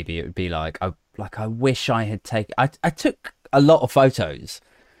was a baby, it would be like, I wish I had taken. I took a lot of photos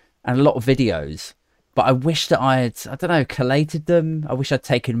and a lot of videos, but I wish that I had, I don't know, collated them. I wish I'd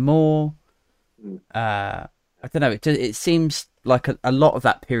taken more. I don't know. It seems like a lot of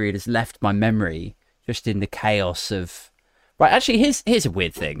that period has left my memory just in the chaos of. Right. Actually, here's a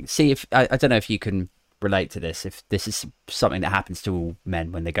weird thing. See if I don't know if you can relate to this. If this is something that happens to all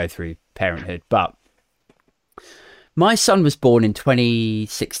men when they go through parenthood, but my son was born in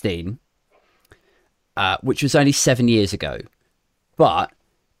 2016, which was only 7 years ago. But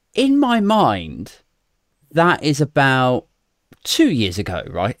in my mind, that is about 2 years ago,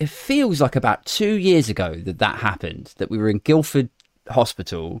 right? It feels like about 2 years ago that happened, that we were in Guildford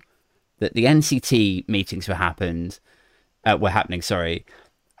Hospital, that the NCT meetings were happening, sorry.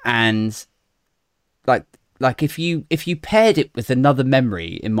 And like if you paired it with another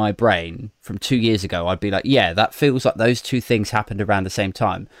memory in my brain from 2 years ago, I'd be like, yeah, that feels like those two things happened around the same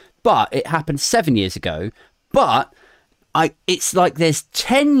time. But it happened 7 years ago, but it's like there's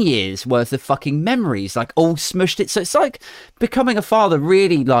 10 years worth of fucking memories, like all smushed it. So it's like becoming a father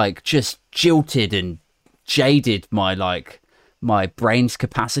really like just jilted and jaded my brain's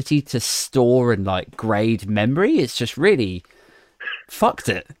capacity to store and like grade memory. It's just really fucked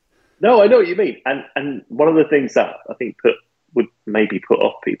it. No, I know what you mean. And one of the things that I think would maybe put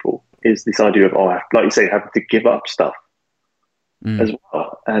off people is this idea of, like you say, having to give up stuff as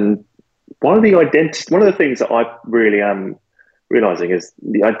well. And one of the things that I really am realizing is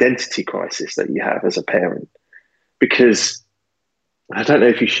the identity crisis that you have as a parent, because I don't know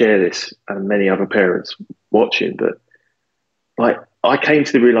if you share this and many other parents watching, but like I came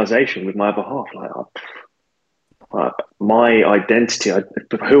to the realization with my other half, my identity,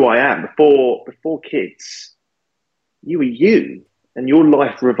 who I am before kids, you were you, and your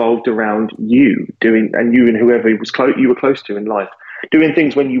life revolved around you doing, and you and whoever was close you were close to in life, doing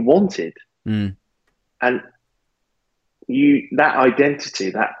things when you wanted, Mm. and you that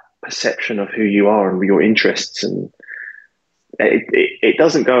identity, that perception of who you are and your interests, and it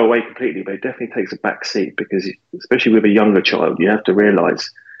doesn't go away completely, but it definitely takes a back seat because, especially with a younger child, you have to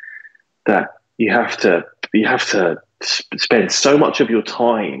realize that you have to spend so much of your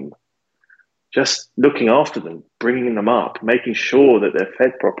time just looking after them, bringing them up, making sure that they're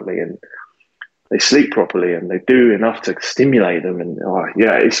fed properly and they sleep properly and they do enough to stimulate them. And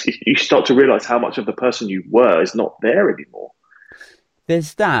you start to realize how much of the person you were is not there anymore.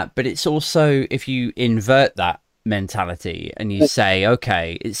 There's that, but it's also, if you invert that mentality and you say,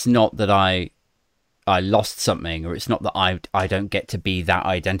 okay, it's not that I lost something, or it's not that I don't get to be that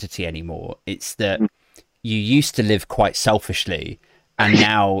identity anymore. It's that you used to live quite selfishly and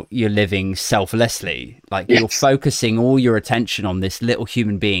now you're living selflessly. Like you're focusing all your attention on this little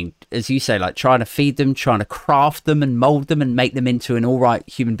human being, as you say, like trying to feed them, trying to craft them and mold them and make them into an all right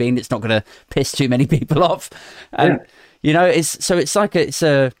human being that's not going to piss too many people off. And you know, it's a like,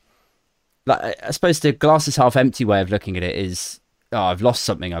 I suppose the glass is half empty way of looking at it is, oh, I've lost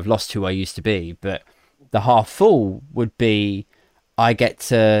something, I've lost who I used to be. But the half full would be, I get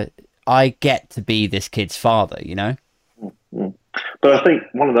to be this kid's father, you know? Mm. But I think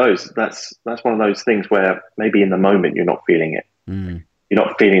that's one of those things where maybe in the moment you're not feeling it. You're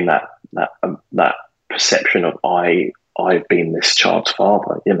not feeling that perception of I've been this child's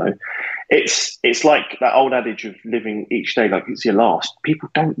father. You know, it's like that old adage of living each day like it's your last. People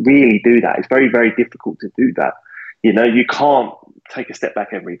don't really do that. It's very, very difficult to do that. You know, you can't take a step back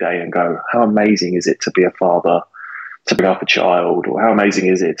every day and go, how amazing is it to be a father, to bring up a child, or how amazing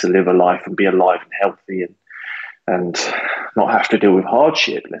is it to live a life and be alive and healthy and not have to deal with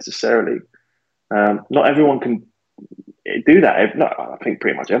hardship necessarily. Not everyone can do that. No, I think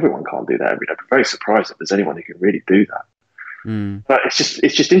pretty much everyone can't do that every day. I'm very surprised if there's anyone who can really do that. But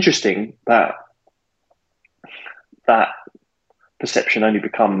it's just interesting that that perception only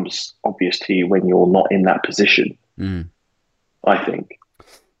becomes obvious to you when you're not in that position. I think.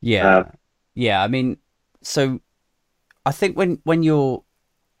 Yeah. I mean, so I think when you're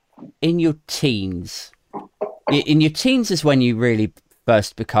in your teens, is when you really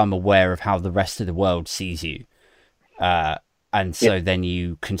first become aware of how the rest of the world sees you. And so then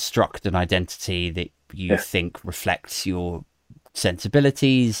you construct an identity that you think reflects your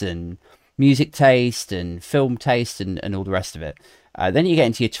sensibilities and music taste and film taste and all the rest of it. Then you get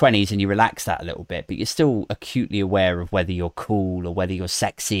into your 20s and you relax that a little bit, but you're still acutely aware of whether you're cool or whether you're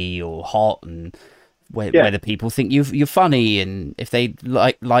sexy or hot, and whether people think you're funny, and if they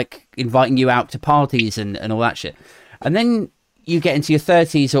like inviting you out to parties and all that shit. And then you get into your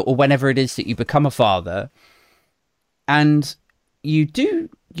 30s or whenever it is that you become a father, and you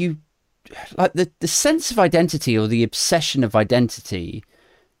like the sense of identity or the obsession of identity.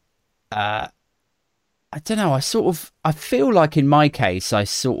 I don't know. I feel like in my case, I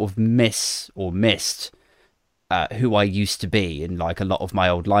sort of missed who I used to be in like a lot of my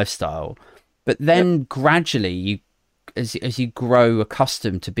old lifestyle. But then gradually, as you grow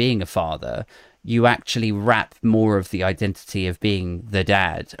accustomed to being a father, you actually wrap more of the identity of being the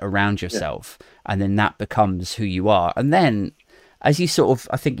dad around yourself, and then that becomes who you are. And then, as you sort of,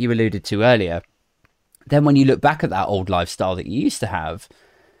 I think you alluded to earlier, then when you look back at that old lifestyle that you used to have,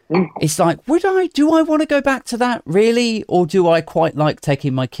 it's like, do I want to go back to that really? Or do I quite like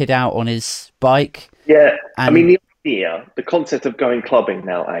taking my kid out on his bike? Yeah. I mean, the concept of going clubbing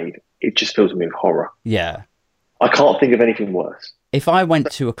now, Aid, it just fills me with horror. Yeah. I can't think of anything worse. If I went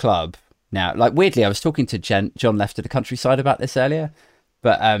to a club now, like weirdly, I was talking to John Left of the Countryside about this earlier,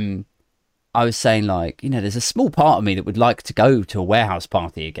 but I was saying like, you know, there's a small part of me that would like to go to a warehouse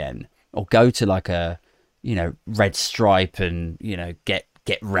party again, or go to like a, you know, Red Stripe and, you know, get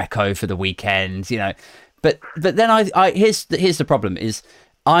Recco for the weekend, you know. But then I here's the problem is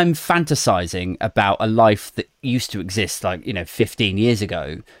I'm fantasizing about a life that used to exist like, you know, 15 years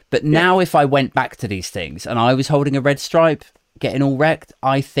ago. But now if I went back to these things and I was holding a Red Stripe, getting all wrecked,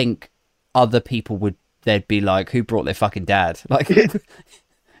 I think other people they'd be like, who brought their fucking dad? Like,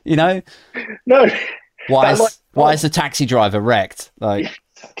 you know? No. Why is the taxi driver wrecked? Like,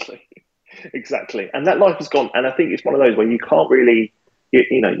 exactly. And that life is gone. And I think it's one of those where you can't really,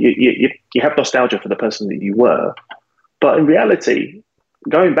 you have nostalgia for the person that you were, but in reality,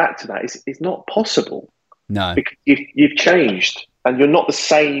 going back to that is not possible. No, because you've changed. and you're not the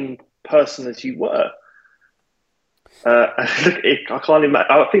same person as you were. I can't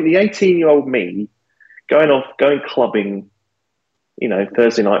imagine. I think the 18-year-old me going clubbing,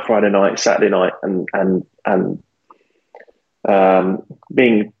 Thursday night, Friday night, Saturday night, and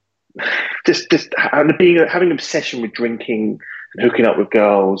being just having an obsession with drinking and hooking up with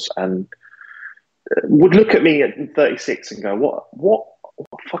girls, and would look at me at 36 and go, what a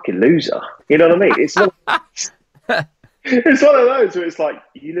fucking loser. You know what I mean? It's not. It's one of those where it's like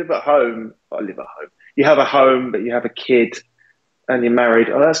you live at home. I live at home. You have a home, but you have a kid, and you're married.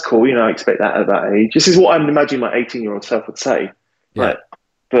 Oh, that's cool. I expect that at that age. This is what I'm imagining my 18-year-old self would say. Yeah. Right?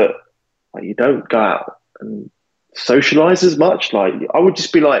 But you don't go out and socialize as much. Like, I would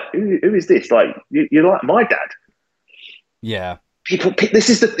just be like, who is this? Like, you're like my dad. Yeah. People. This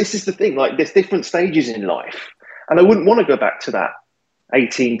is the thing. Like, there's different stages in life, and I wouldn't want to go back to that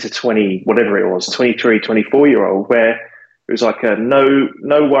 18 to 20, whatever it was, 23, 24-year-old, where it was like a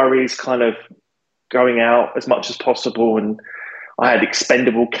no worries kind of going out as much as possible, and I had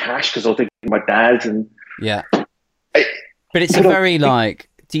expendable cash because I was thinking of my dad. And yeah, but it's a very like.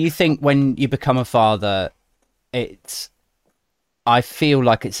 Do you think when you become a father, I feel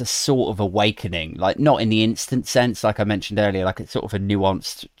like it's a sort of awakening, like not in the instant sense, like I mentioned earlier, like it's sort of a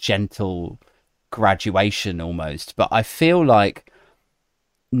nuanced, gentle graduation almost. But I feel like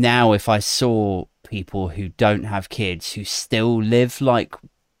now if I saw people who don't have kids who still live like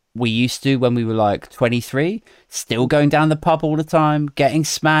we used to when we were like 23, still going down the pub all the time, getting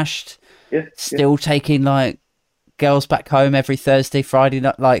smashed, still taking like girls back home every Thursday, Friday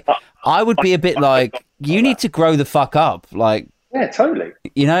night, like I would be a bit like, you need to grow the fuck up. Like, yeah, totally.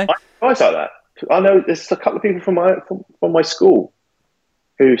 I guys like that. I know there's a couple of people from my school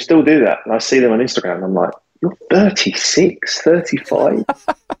who still do that, and I see them on Instagram and I'm like, you're 36, 35?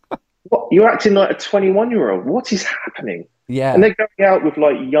 What? You're acting like a 21-year-old. What is happening? Yeah. And they're going out with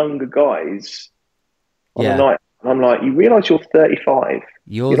like younger guys on the night. And I'm like, you realise you're 35.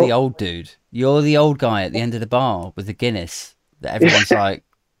 You're the old dude. You're the old guy at the end of the bar with the Guinness that everyone's like,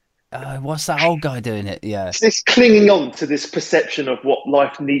 what's that old guy doing it? Yeah. It's this clinging on to this perception of what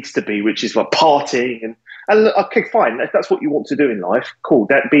life needs to be, which is like partying and okay, fine. If that's what you want to do in life, cool.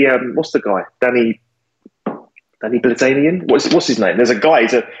 That be what's the guy? Danny Bladanian? What's his name? There's a guy.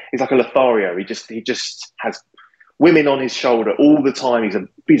 He's like a Lothario. He just has women on his shoulder all the time.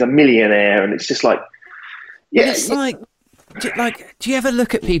 He's a millionaire, and it's just like, yeah. It's like, do you ever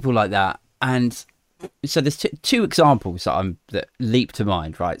look at people like that? And so there's two examples that leap to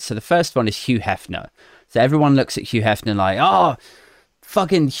mind, right? So the first one is Hugh Hefner. So everyone looks at Hugh Hefner like, oh,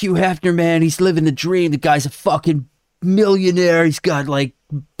 fucking Hugh Hefner, man, he's living the dream. The guy's a fucking millionaire. He's got like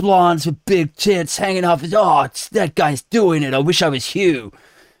blondes with big tits hanging off his. Oh, that guy's doing it. I wish I was Hugh.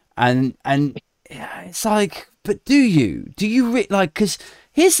 And it's like, but do you like? Because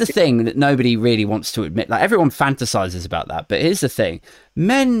here's the thing that nobody really wants to admit. Like, everyone fantasizes about that, but here's the thing: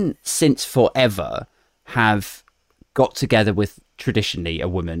 men since forever have got together with traditionally a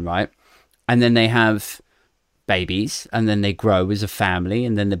woman, right? And then they have babies, and then they grow as a family,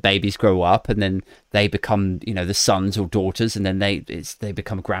 and then the babies grow up, and then they become, the sons or daughters, and then they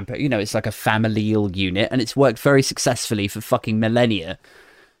become a grandpa. It's like a familial unit, and it's worked very successfully for fucking millennia.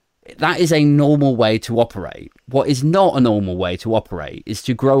 That is a normal way to operate. What is not a normal way to operate is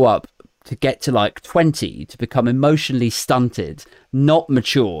to grow up, to get to like 20, to become emotionally stunted, not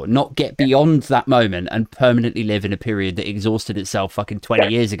mature, not get beyond that moment, and permanently live in a period that exhausted itself fucking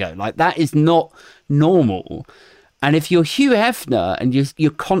 20 years ago. Like, that is not normal. And if you're Hugh Hefner and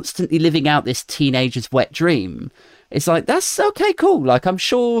you're constantly living out this teenager's wet dream, it's like, that's okay, cool. Like, I'm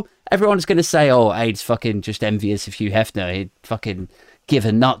sure everyone's going to say, oh, Aid's fucking just envious of Hugh Hefner. He'd fucking give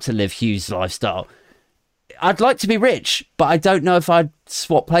a nut to live Hugh's lifestyle. I'd like to be rich, but I don't know if I'd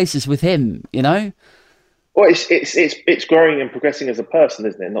swap places with him, Well, it's growing and progressing as a person,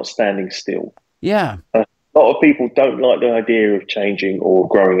 isn't it? Not standing still. Yeah. A lot of people don't like the idea of changing or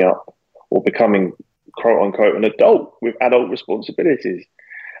growing up or becoming, quote unquote, an adult with adult responsibilities.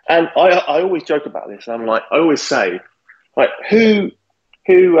 And I always joke about this. I'm like, I always say, like, who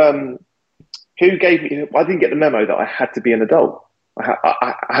gave me? I didn't get the memo that I had to be an adult.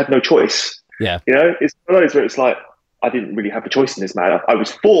 I had no choice. Yeah. It's one of those where it's like, I didn't really have a choice in this matter. I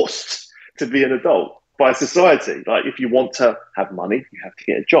was forced to be an adult by society. Like, if you want to have money, you have to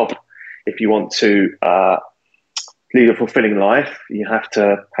get a job. If you want to lead a fulfilling life, you have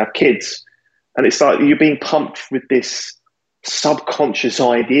to have kids. And it's like you're being pumped with this subconscious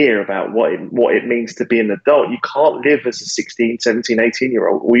idea about what it means to be an adult. You can't live as a 16, 17,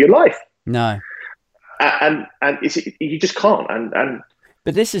 18-year-old all your life. No. And you just can't. And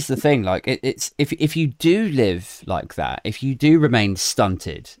But this is the thing, like it's if you do live like that, if you do remain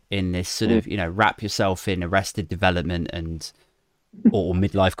stunted in this sort of, wrap yourself in arrested development and or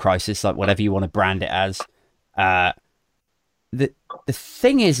midlife crisis, like whatever you want to brand it as, the the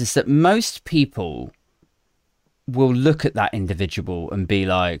thing is that most people will look at that individual and be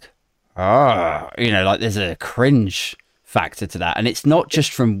like, like there's a cringe factor to that. And it's not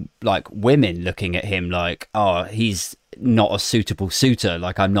just from like women looking at him like, oh, he's not a suitable suitor,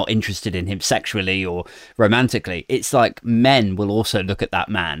 like I'm not interested in him sexually or romantically. It's like men will also look at that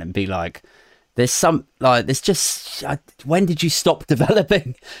man and be like, there's just when did you stop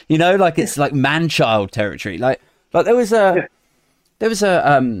developing? Like it's like man-child territory. Like there was a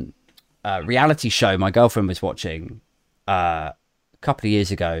reality show my girlfriend was watching a couple of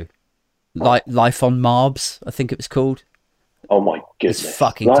years ago, like Life on Marbs, I think it was called. Oh my goodness! It's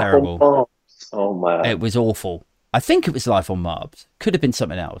fucking terrible. Oh man, it was awful. I think it was Life on Marbs. Could have been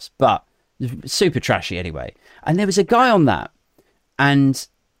something else, but super trashy anyway. And there was a guy on that, and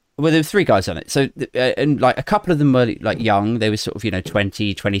there were three guys on it. So, and like a couple of them were like young. They were sort of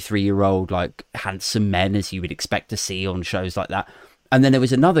 20, 23-year-old like handsome men, as you would expect to see on shows like that. And then there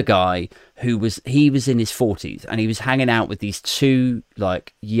was another guy who was in his 40s, and he was hanging out with these two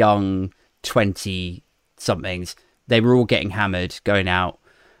like young 20 somethings. They were all getting hammered, going out.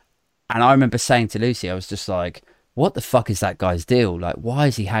 And I remember saying to Lucy, I was just like, what the fuck is that guy's deal? Like, why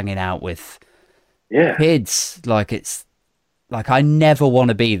is he hanging out with kids? Like, it's like, I never want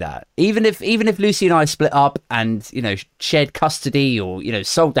to be that. Even if Lucy and I split up and, shared custody or,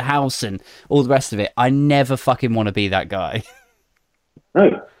 sold the house and all the rest of it, I never fucking want to be that guy.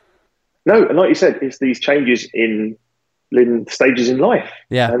 No. And like you said, it's these changes in stages in life.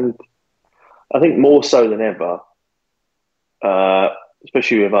 Yeah. And I think more so than ever,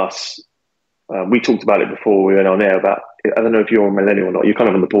 especially with us, we talked about it before we went on air about, I don't know if you're a millennial or not, you're kind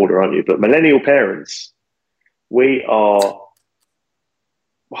of on the border, aren't you? But millennial parents, I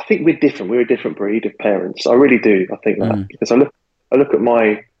think we're different. We're a different breed of parents. I really do. I think that because I look at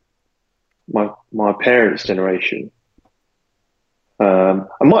my parents' generation, and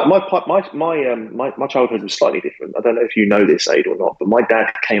my childhood was slightly different. I don't know if you know this, Aid, or not, but my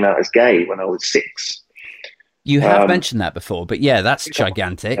dad came out as gay when I was 6. You have mentioned that before, but yeah, that's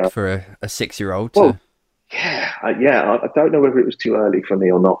gigantic for a 6-year-old. Well, I don't know whether it was too early for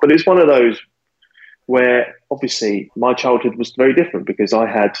me or not, but it's one of those where obviously my childhood was very different because I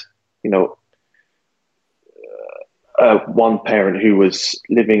had, one parent who was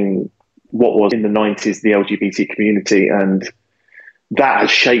living what was in the 90s, the LGBT community, and that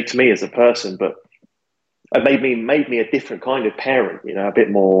has shaped me as a person, but it made me a different kind of parent, a bit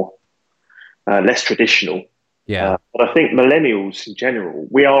more less traditional. Yeah. But I think millennials in general,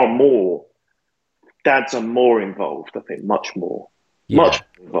 dads are more involved, I think, much more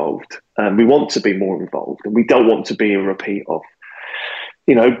involved. We want to be more involved, and we don't want to be a repeat of,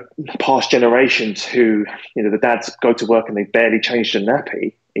 past generations who, the dads go to work and they barely change the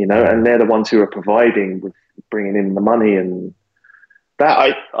nappy, and they're the ones who are providing with bringing in the money and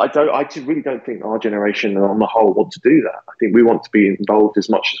that. I just really don't think our generation on the whole want to do that. I think we want to be involved as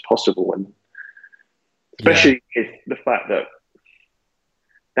much as possible, and especially with the fact that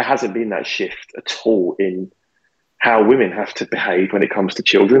there hasn't been that shift at all in how women have to behave when it comes to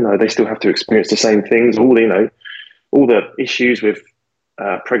children. They still have to experience the same things, all the issues with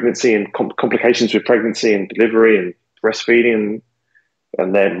pregnancy and complications with pregnancy and delivery and breastfeeding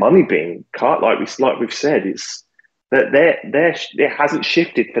and their money being cut. Like we've said, it's that it hasn't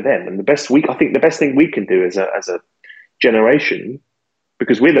shifted for them. And I think the best thing we can do as a generation,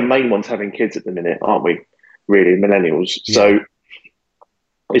 because we're the main ones having kids at the minute, aren't we? Really, millennials. Yeah. So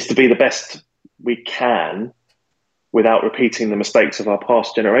it's to be the best we can without repeating the mistakes of our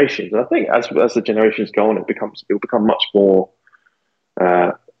past generations. And I think as the generations go on, it'll become much more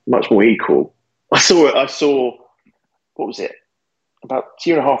equal. I saw what was it? About a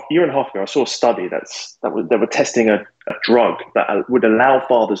year and a half ago, I saw a study they were testing a drug that would allow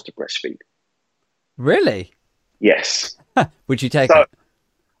fathers to breastfeed. Really? Yes. Would you take it?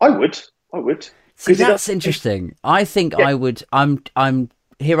 I would. See, that's interesting. I think I would. I'm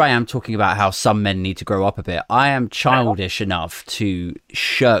here. I am talking about how some men need to grow up a bit. I am childish enough to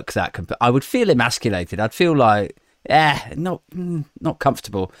shirk that. I would feel emasculated. I'd feel like, not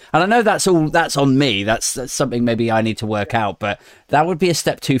comfortable. And I know that's on me. That's something maybe I need to work out. But that would be a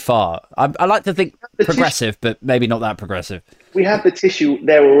step too far. I like to think progressive, but maybe not that progressive. We have the tissue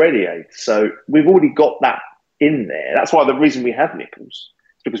there already, so we've already got that in there. That's why the reason we have nipples.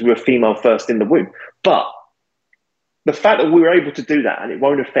 Because we were female first in the womb. But the fact that we were able to do that and it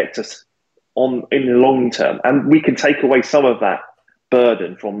won't affect us in the long term, and we can take away some of that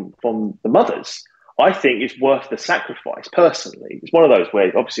burden from the mothers. I think it's worth the sacrifice. Personally, it's one of those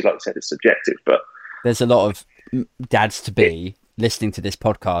where obviously, like I said, it's subjective, but There's a lot of dads to be listening to this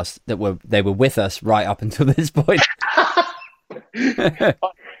podcast that were with us right up until this point.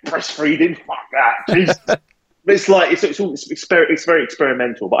 Breastfeeding, fuck that. Jesus. It's like it's very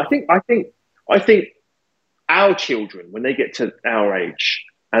experimental. But I think our children, when they get to our age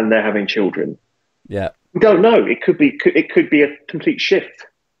and they're having children, yeah, we don't know. It could be a complete shift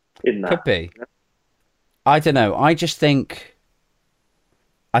in that. Could be. I don't know. I think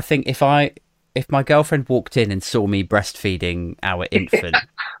if my girlfriend walked in and saw me breastfeeding our infant,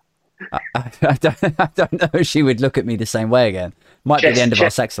 I don't know if she would look at me the same way again. Might be the end of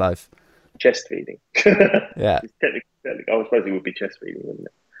our sex life. Chest feeding. Yeah. Technically, I suppose it would be chest feeding, wouldn't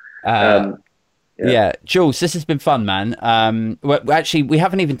it? Yeah, Jools, this has been fun, man. Actually, we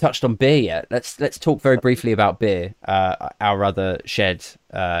haven't even touched on beer yet. Let's talk very briefly about beer, our other shared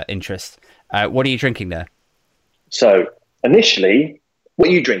interest. What are you drinking there? So, initially, what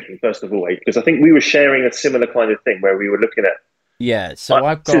are you drinking, first of all, Wade? Because I think we were sharing a similar kind of thing where we were looking at... Yeah, so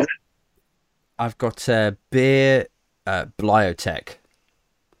I've got beer, Biotech.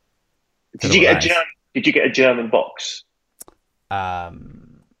 Did you get a German box?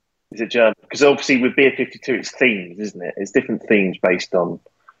 Is it German? Because obviously with Beer 52, it's themes, isn't it? It's different themes based on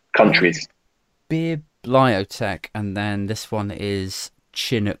countries. Beer Biotech, and then this one is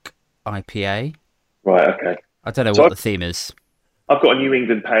Chinook IPA. Right, okay. I don't know what the theme is. I've got a New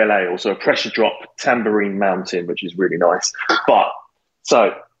England Pale Ale, so a pressure drop Tambourine Mountain, which is really nice. But,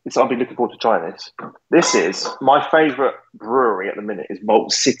 I'll be looking forward to trying this. This is, my favourite brewery at the minute is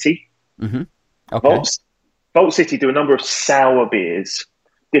Vault City. Mm-hmm. Okay. Vault City do a number of sour beers.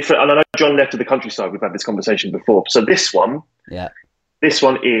 Different, and I know John left to the countryside. We've had this conversation before. So this one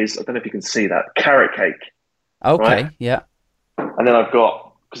is, I don't know if you can see that, carrot cake. Okay, right? yeah. And then I've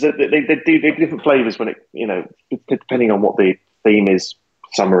got, because they do different flavours when it, depending on what the theme is,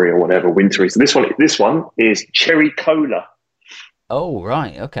 summery or whatever, wintry. So this one is cherry cola. Oh,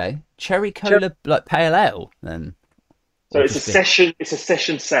 right, okay. Cherry cola, like pale ale, then. So it's a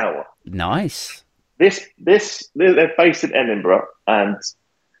session sour. Nice. They're based in Edinburgh, and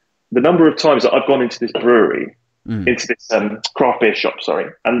the number of times that I've gone into this brewery, into this craft beer shop,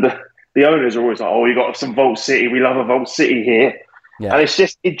 and the owners are always like, "Oh, you got some Vault City. We love a Vault City here." Yeah. And it's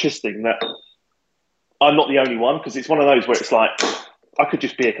just interesting that I'm not the only one, because it's one of those where it's like I could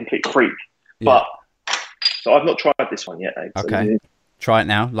just be a complete freak. Yeah. But so I've not tried this one yet. Okay, try it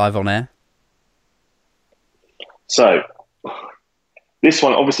now, live on air. So this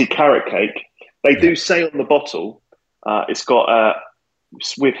one, obviously, carrot cake. They do say on the bottle, it's got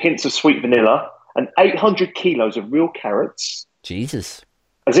with hints of sweet vanilla and 800 kilos of real carrots. Jesus.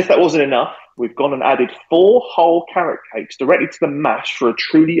 As if that wasn't enough, we've gone and added 4 whole carrot cakes directly to the mash for a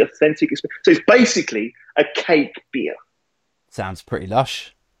truly authentic experience. So it's basically a cake beer. Sounds pretty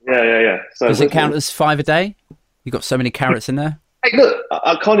lush. Yeah. So does it count as 5 a day? You got so many carrots in there? Hey, look,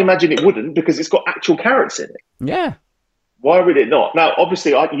 I can't imagine it wouldn't, because it's got actual carrots in it. Yeah. Why would it not? Now,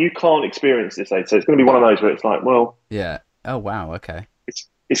 obviously, you can't experience this, so it's going to be one of those where it's like, well... Yeah. Oh, wow, okay.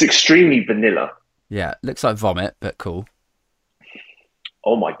 It's extremely vanilla. Yeah, looks like vomit, but cool.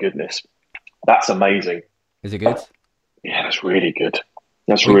 Oh, my goodness. That's amazing. Is it good? Yeah, that's really good.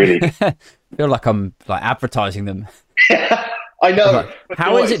 That's really good. I feel like I'm advertising them. I know. Like,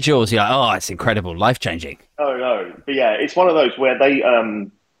 how is it, Jools? You're like, oh, it's incredible, life-changing. No. But yeah, it's one of those where they...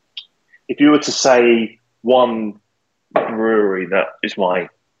 if you were to say one brewery that is my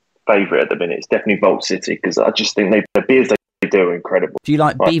favourite at the minute, it's definitely Vault City, because I just think the beers they do are incredible. Do you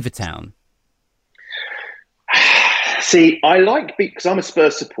like Beavertown? See, I like because I'm a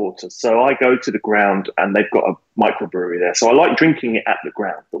Spurs supporter, so I go to the ground and they've got a microbrewery there. So I like drinking it at the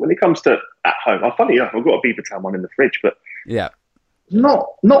ground. But when it comes to at home, funny enough, I've got a Beavertown one in the fridge, but yeah,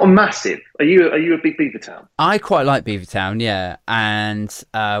 not a massive. Are you a big Beavertown? I quite like Beavertown, yeah. And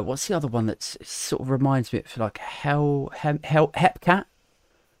what's the other one that sort of reminds me of like Hepcat?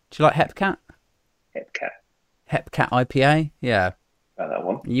 Do you like Hepcat? Hepcat IPA, yeah. That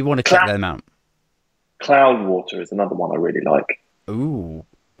one. You want to check them out. Cloudwater is another one I really like. Ooh,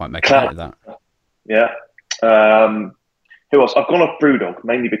 might make a note of that. Yeah. Who else? I've gone off Brewdog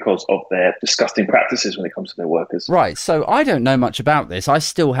mainly because of their disgusting practices when it comes to their workers. Right. So I don't know much about this. I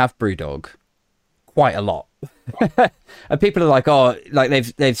still have Brewdog, quite a lot, and people are like, "Oh, like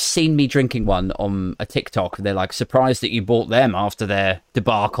they've seen me drinking one on a TikTok. And they're like surprised that you bought them after their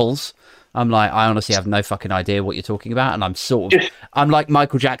debacles." I'm like, I honestly have no fucking idea what you're talking about. And I'm like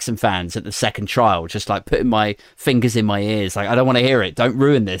Michael Jackson fans at the second trial, just like putting my fingers in my ears. Like, I don't want to hear it. Don't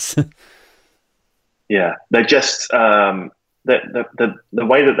ruin this. Yeah. They're just, the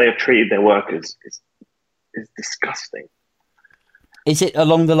way that they have treated their workers is disgusting. Is it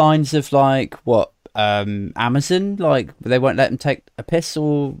along the lines of like what Amazon, like they won't let them take a piss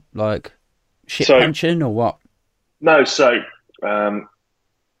or like shit So pension or what? no, of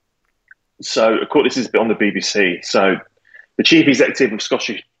course this is on the BBC. So the chief executive of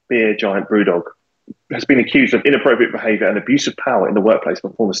Scottish beer giant BrewDog has been accused of inappropriate behaviour and abuse of power in the workplace by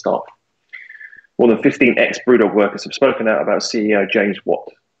former staff. More than 15 ex-BrewDog workers have spoken out about CEO James Watt.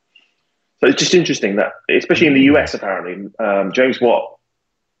 So it's just interesting that, especially in the US, apparently, James Watt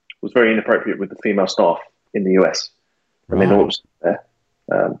was very inappropriate with the female staff in the US, and they know what was there.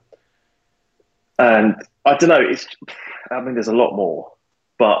 And I don't know. There's a lot more,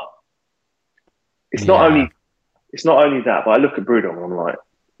 but it's not only that. But I look at BrewDog and I'm like,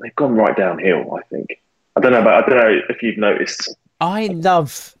 they've gone right downhill. I think. I don't know if you've noticed. I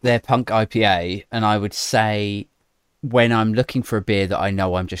love their Punk IPA, and I would say when I'm looking for a beer that I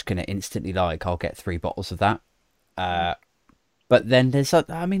know I'm just going to instantly like, I'll get 3 bottles of that. But then there's a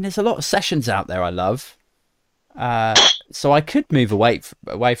lot of sessions out there I love. So I could move away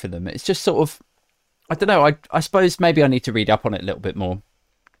from them. It's just sort of, I don't know. I suppose maybe I need to read up on it a little bit more.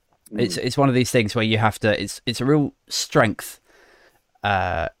 It's one of these things where you have to. It's a real strength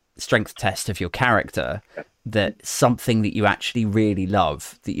test of your character. That something that you actually really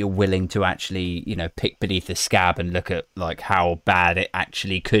love, that you're willing to actually, pick beneath the scab and look at like how bad it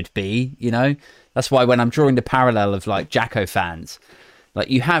actually could be. That's why when I'm drawing the parallel of like Jacko fans, like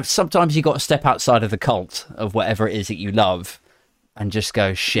sometimes you got to step outside of the cult of whatever it is that you love, and just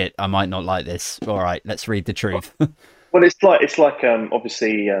go, shit, I might not like this. All right, let's read the truth. Well, it's like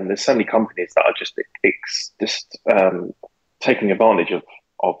obviously there's so many companies that are just taking advantage of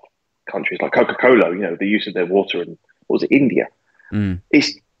countries like Coca-Cola, the use of their water, and what was it, India?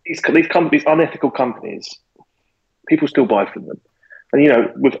 These companies, unethical companies, people still buy from them.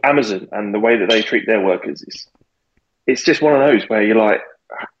 And with Amazon and the way that they treat their workers, it's just one of those where you're like,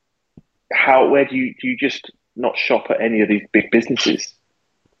 where do you just not shop at any of these big businesses?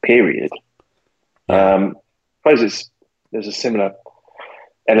 Period. I suppose there's a similar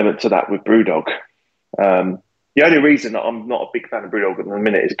element to that with BrewDog. The only reason that I'm not a big fan of BrewDog at the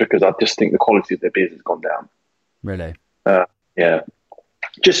minute is because I just think the quality of their beers has gone down. Really? Yeah.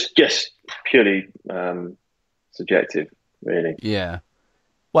 Just purely subjective, really. Yeah.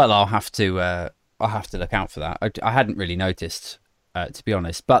 Well, I'll have to look out for that. I hadn't really noticed, to be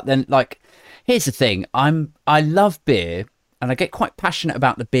honest. But then, like, here's the thing: I love beer, and I get quite passionate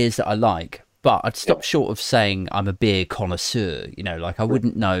about the beers that I like. But I'd stop short of saying I'm a beer connoisseur. Like I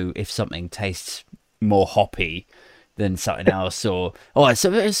wouldn't know if something tastes more hoppy than something else, or it's a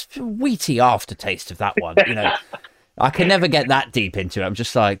wheaty aftertaste of that one. I can never get that deep into it. I'm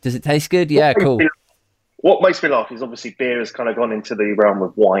just like, does it taste good? Yeah, cool. What makes me laugh is obviously beer has kind of gone into the realm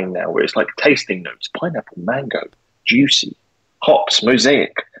of wine now, where it's like tasting notes: pineapple, mango, juicy, hops,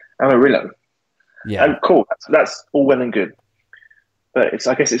 mosaic, amarillo. Yeah, and cool. That's all well and good, but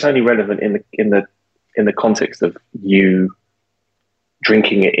I guess it's only relevant in the context of you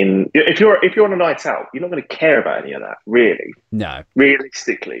drinking it in. If you're on a night out, you're not going to care about any of that, really. No,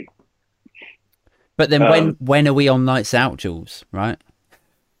 realistically. But then when are we on nights out, Jules? Right.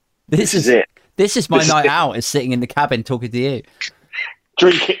 This is it. This is my night out. Is sitting in the cabin talking to you,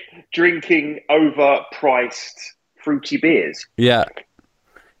 drinking overpriced fruity beers. Yeah.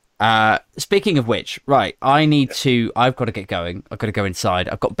 Speaking of which, right, I've got to get going. I've got to go inside.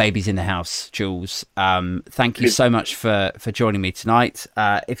 I've got babies in the house, Jules. Thank you so much for joining me tonight.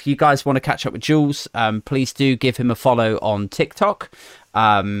 If you guys want to catch up with Jules, please do give him a follow on TikTok.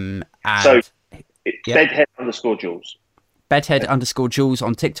 Bedhead _Jools. Bedhead _Jools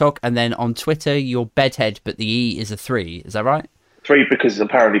on TikTok, and then on Twitter, you're Bedhead, but the E is a 3. Is that right? 3, because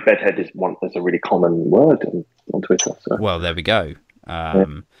apparently Bedhead is a really common word on Twitter. So. Well, there we go.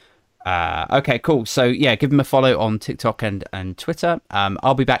 Okay, cool. So yeah, give him a follow on TikTok and Twitter.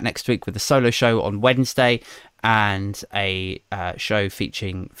 I'll be back next week with a solo show on Wednesday and a show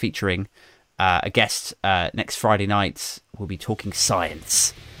featuring a guest next Friday night. We'll be talking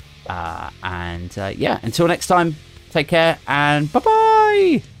science. Until next time, take care and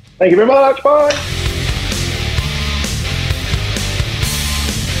bye-bye. Thank you very much. Bye.